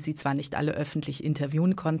 die Sie zwar nicht alle öffentlich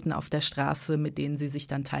interviewen konnten auf der Straße, mit denen Sie sich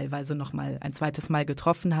dann teilweise noch mal ein zweites Mal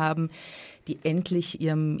getroffen haben, die endlich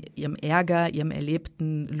ihrem Ärger, ihrem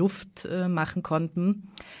Erlebten Luft machen konnten.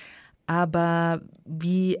 Aber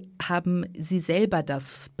wie haben Sie selber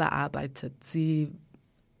das bearbeitet? Sie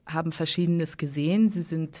haben Verschiedenes gesehen. Sie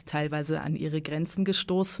sind teilweise an Ihre Grenzen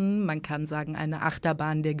gestoßen. Man kann sagen, eine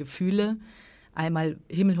Achterbahn der Gefühle. Einmal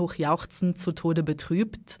himmelhoch jauchzend, zu Tode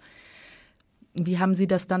betrübt. Wie haben Sie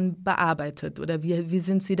das dann bearbeitet oder wie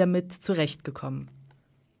sind Sie damit zurechtgekommen?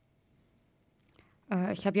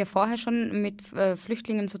 Ich habe ja vorher schon mit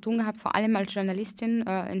Flüchtlingen zu tun gehabt, vor allem als Journalistin.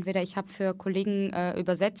 Entweder ich habe für Kollegen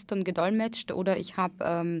übersetzt und gedolmetscht oder ich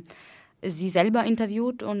habe sie selber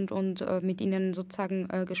interviewt und mit ihnen sozusagen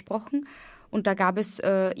gesprochen. Und da gab es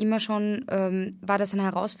immer schon, war das eine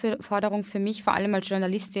Herausforderung für mich, vor allem als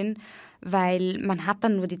Journalistin, weil man hat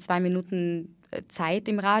dann nur die 2 Minuten Zeit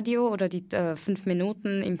im Radio oder die 5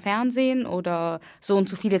 Minuten im Fernsehen oder so und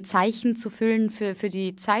so viele Zeichen zu füllen für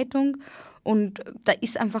die Zeitung. Und da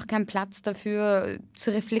ist einfach kein Platz dafür,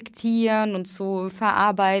 zu reflektieren und zu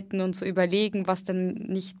verarbeiten und zu überlegen, was denn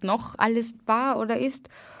nicht noch alles war oder ist.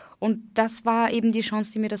 Und das war eben die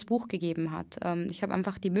Chance, die mir das Buch gegeben hat. Ich habe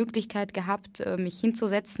einfach die Möglichkeit gehabt, mich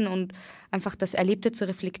hinzusetzen und einfach das Erlebte zu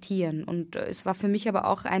reflektieren. Und es war für mich aber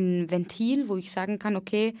auch ein Ventil, wo ich sagen kann,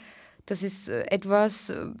 okay, das ist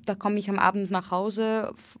etwas, da komme ich am Abend nach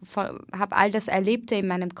Hause, habe all das Erlebte in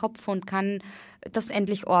meinem Kopf und kann das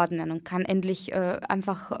endlich ordnen und kann endlich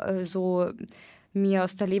einfach so mir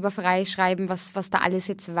aus der Leber freischreiben, was da alles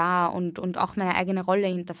jetzt war und auch meine eigene Rolle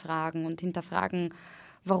hinterfragen und hinterfragen,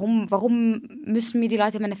 warum müssen mir die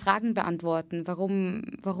Leute meine Fragen beantworten? Warum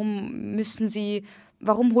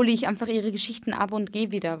hole ich einfach ihre Geschichten ab und gehe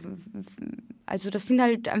wieder? Also das sind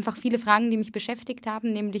halt einfach viele Fragen, die mich beschäftigt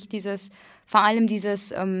haben, nämlich vor allem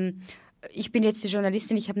dieses, ich bin jetzt die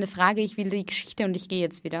Journalistin, ich habe eine Frage, ich will die Geschichte und ich gehe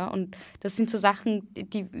jetzt wieder. Und das sind so Sachen,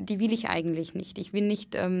 die will ich eigentlich nicht. Ich will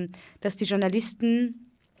nicht, dass die Journalisten,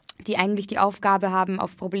 die eigentlich die Aufgabe haben,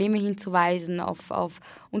 auf Probleme hinzuweisen, auf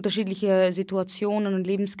unterschiedliche Situationen und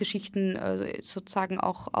Lebensgeschichten sozusagen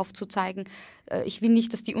auch aufzuzeigen. Ich will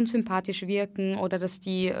nicht, dass die unsympathisch wirken oder dass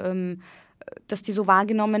die so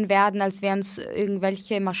wahrgenommen werden, als wären es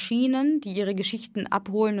irgendwelche Maschinen, die ihre Geschichten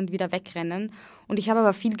abholen und wieder wegrennen. Und ich habe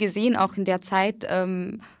aber viel gesehen, auch in der Zeit,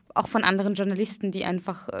 auch von anderen Journalisten, die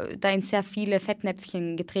einfach da in sehr viele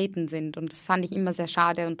Fettnäpfchen getreten sind. Und das fand ich immer sehr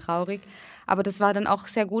schade und traurig. Aber das war dann auch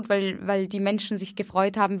sehr gut, weil die Menschen sich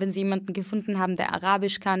gefreut haben, wenn sie jemanden gefunden haben, der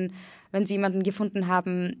Arabisch kann, wenn sie jemanden gefunden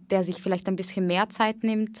haben, der sich vielleicht ein bisschen mehr Zeit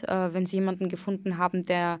nimmt, wenn sie jemanden gefunden haben,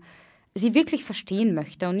 der sie wirklich verstehen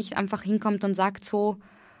möchte und nicht einfach hinkommt und sagt so,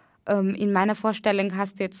 in meiner Vorstellung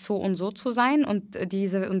hast du jetzt so und so zu sein und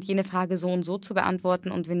diese und jene Frage so und so zu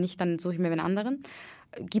beantworten und wenn nicht, dann suche ich mir einen anderen.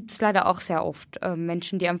 Gibt es leider auch sehr oft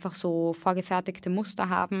Menschen, die einfach so vorgefertigte Muster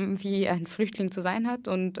haben, wie ein Flüchtling zu sein hat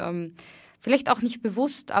und vielleicht auch nicht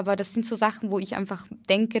bewusst, aber das sind so Sachen, wo ich einfach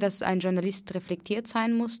denke, dass ein Journalist reflektiert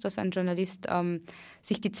sein muss, dass ein Journalist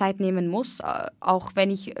sich die Zeit nehmen muss, auch wenn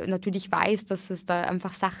ich natürlich weiß, dass es da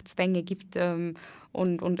einfach Sachzwänge gibt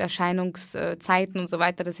und Erscheinungszeiten und so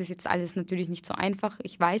weiter. Das ist jetzt alles natürlich nicht so einfach,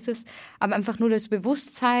 ich weiß es, aber einfach nur das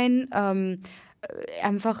Bewusstsein,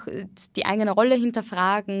 einfach die eigene Rolle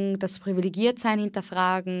hinterfragen, das Privilegiertsein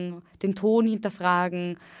hinterfragen, den Ton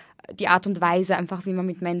hinterfragen, die Art und Weise einfach, wie man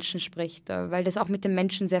mit Menschen spricht, weil das auch mit den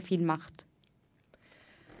Menschen sehr viel macht.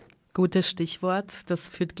 Gutes Stichwort, das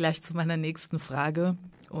führt gleich zu meiner nächsten Frage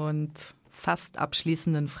und fast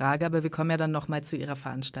abschließenden Frage, aber wir kommen ja dann nochmal zu Ihrer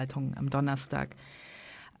Veranstaltung am Donnerstag.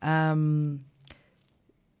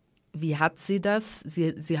 Wie hat Sie das?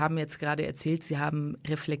 Sie haben jetzt gerade erzählt, Sie haben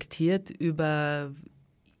reflektiert über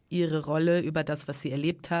Ihre Rolle, über das, was Sie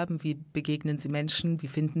erlebt haben. Wie begegnen Sie Menschen? Wie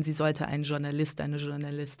finden Sie, sollte ein Journalist, eine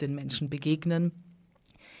Journalistin Menschen begegnen?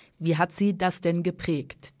 Wie hat Sie das denn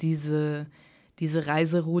geprägt, diese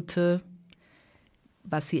Reiseroute,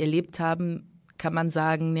 was Sie erlebt haben? Kann man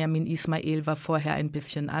sagen, Nermin Ismail war vorher ein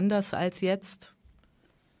bisschen anders als jetzt?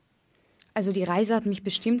 Also die Reise hat mich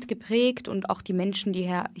bestimmt geprägt und auch die Menschen, die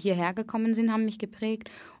hierher gekommen sind, haben mich geprägt.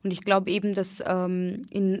 Und ich glaube eben, dass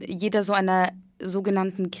in jeder so einer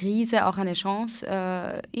sogenannten Krise auch eine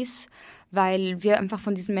Chance ist, weil wir einfach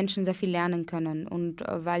von diesen Menschen sehr viel lernen können und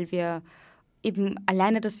weil wir eben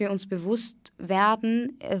alleine, dass wir uns bewusst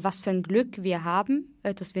werden, was für ein Glück wir haben,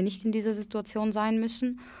 dass wir nicht in dieser Situation sein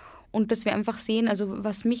müssen und dass wir einfach sehen, also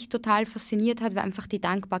was mich total fasziniert hat, war einfach die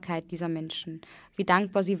Dankbarkeit dieser Menschen. Wie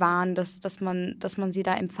dankbar sie waren, dass man sie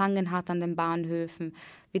da empfangen hat an den Bahnhöfen.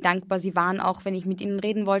 Wie dankbar sie waren, auch wenn ich mit ihnen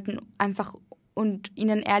reden wollte, einfach und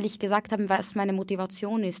ihnen ehrlich gesagt haben, was meine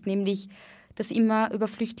Motivation ist, nämlich, dass immer über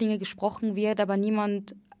Flüchtlinge gesprochen wird, aber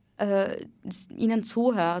niemand ihnen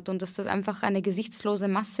zuhört und dass das einfach eine gesichtslose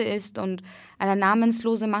Masse ist und eine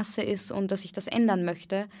namenslose Masse ist und dass ich das ändern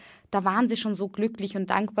möchte. Da waren sie schon so glücklich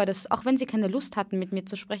und dankbar, dass, auch wenn sie keine Lust hatten, mit mir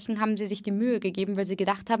zu sprechen, haben sie sich die Mühe gegeben, weil sie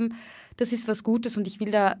gedacht haben, das ist was Gutes und ich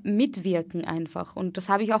will da mitwirken einfach. Und das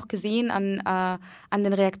habe ich auch gesehen an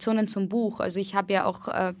den Reaktionen zum Buch. Also ich habe ja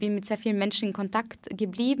auch, bin mit sehr vielen Menschen in Kontakt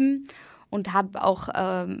geblieben und habe auch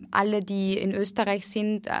alle, die in Österreich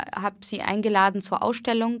sind, habe sie eingeladen zur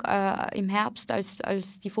Ausstellung im Herbst,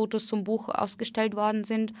 als die Fotos zum Buch ausgestellt worden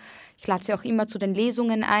sind. Ich lade sie auch immer zu den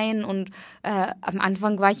Lesungen ein und am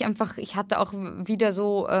Anfang war ich hatte auch wieder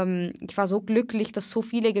so, ich war so glücklich, dass so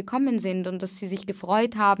viele gekommen sind und dass sie sich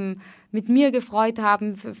gefreut haben, mit mir gefreut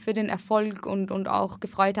haben für den Erfolg und auch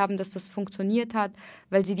gefreut haben, dass das funktioniert hat,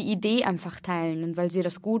 weil sie die Idee einfach teilen und weil sie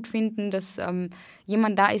das gut finden, dass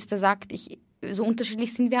jemand da ist, der sagt, so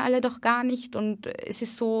unterschiedlich sind wir alle doch gar nicht und es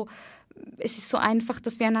ist so einfach,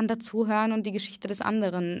 dass wir einander zuhören und die Geschichte des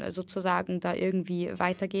anderen sozusagen da irgendwie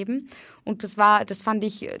weitergeben. Und das fand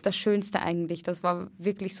ich das Schönste eigentlich. Das war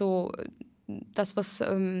wirklich so das, was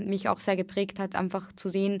mich auch sehr geprägt hat, einfach zu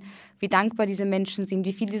sehen, wie dankbar diese Menschen sind,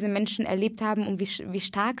 wie viel diese Menschen erlebt haben und wie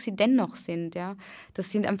stark sie dennoch sind. Ja?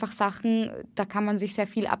 Das sind einfach Sachen, da kann man sich sehr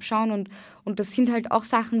viel abschauen und das sind halt auch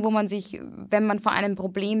Sachen, wo man sich, wenn man vor einem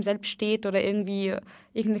Problem selbst steht oder irgendwie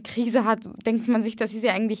irgendeine Krise hat, denkt man sich, das ist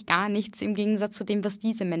ja eigentlich gar nichts im Gegensatz zu dem, was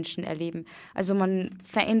diese Menschen erleben. Also man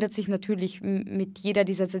verändert sich natürlich mit jeder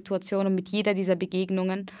dieser Situationen und mit jeder dieser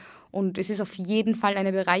Begegnungen. Und es ist auf jeden Fall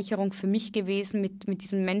eine Bereicherung für mich gewesen, mit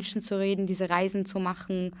diesen Menschen zu reden, diese Reisen zu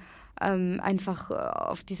machen, einfach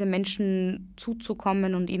auf diese Menschen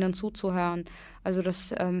zuzukommen und ihnen zuzuhören. Also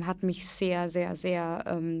das hat mich sehr, sehr,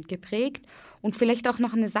 sehr geprägt. Und vielleicht auch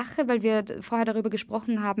noch eine Sache, weil wir vorher darüber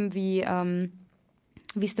gesprochen haben, wie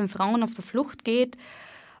es den Frauen auf der Flucht geht.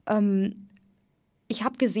 Ich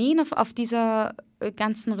habe gesehen auf dieser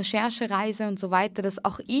ganzen Recherchereise und so weiter, dass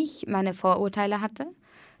auch ich meine Vorurteile hatte,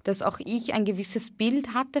 dass auch ich ein gewisses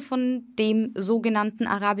Bild hatte von dem sogenannten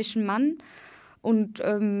arabischen Mann. Und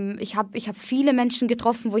ich hab viele Menschen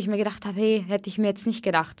getroffen, wo ich mir gedacht habe, hey, hätte ich mir jetzt nicht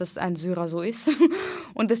gedacht, dass ein Syrer so ist.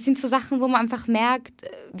 Und das sind so Sachen, wo man einfach merkt,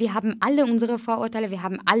 wir haben alle unsere Vorurteile, wir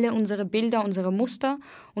haben alle unsere Bilder, unsere Muster.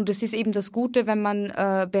 Und das ist eben das Gute, wenn man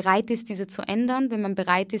bereit ist, diese zu ändern, wenn man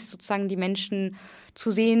bereit ist, sozusagen die Menschen zu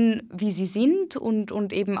sehen, wie sie sind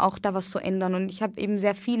und eben auch da was zu ändern. Und ich habe eben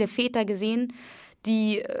sehr viele Väter gesehen,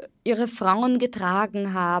 die ihre Frauen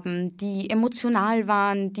getragen haben, die emotional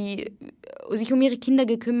waren, die sich um ihre Kinder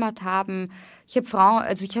gekümmert haben. Ich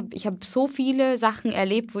habe so viele Sachen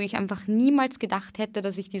erlebt, wo ich einfach niemals gedacht hätte,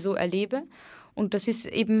 dass ich die so erlebe. Und das ist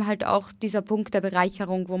eben halt auch dieser Punkt der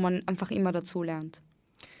Bereicherung, wo man einfach immer dazu lernt.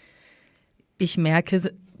 Ich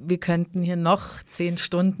merke, wir könnten hier noch 10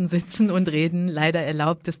 Stunden sitzen und reden. Leider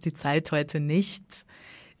erlaubt es die Zeit heute nicht.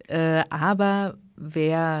 Aber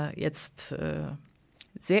wer jetzt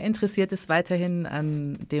sehr interessiert ist weiterhin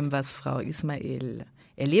an dem, was Frau Ismail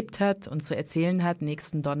erlebt hat und zu erzählen hat,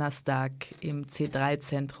 nächsten Donnerstag im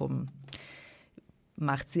C3-Zentrum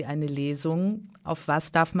macht sie eine Lesung. Auf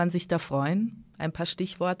was darf man sich da freuen? Ein paar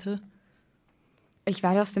Stichworte? Ich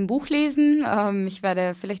werde aus dem Buch lesen. Ich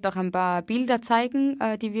werde vielleicht auch ein paar Bilder zeigen,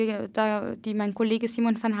 die mein Kollege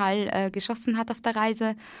Simon van Hal geschossen hat auf der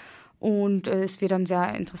Reise. Und es wird ein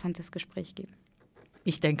sehr interessantes Gespräch geben.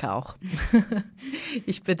 Ich denke auch.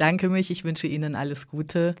 Ich bedanke mich. Ich wünsche Ihnen alles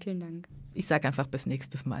Gute. Vielen Dank. Ich sage einfach bis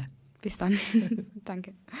nächstes Mal. Bis dann.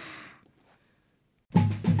 Danke.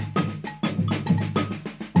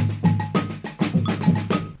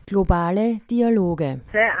 Globale Dialoge.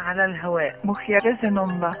 على الهواء مخيرة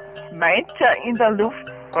نمبر Mainzer in der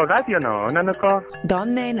Luft.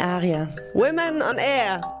 Donne in aria. Women on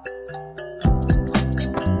Air.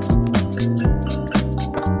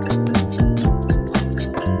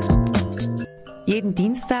 Jeden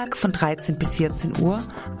Dienstag von 13 bis 14 Uhr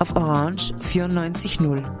auf Orange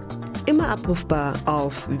 94.0. Immer abrufbar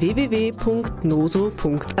auf www.noso.at.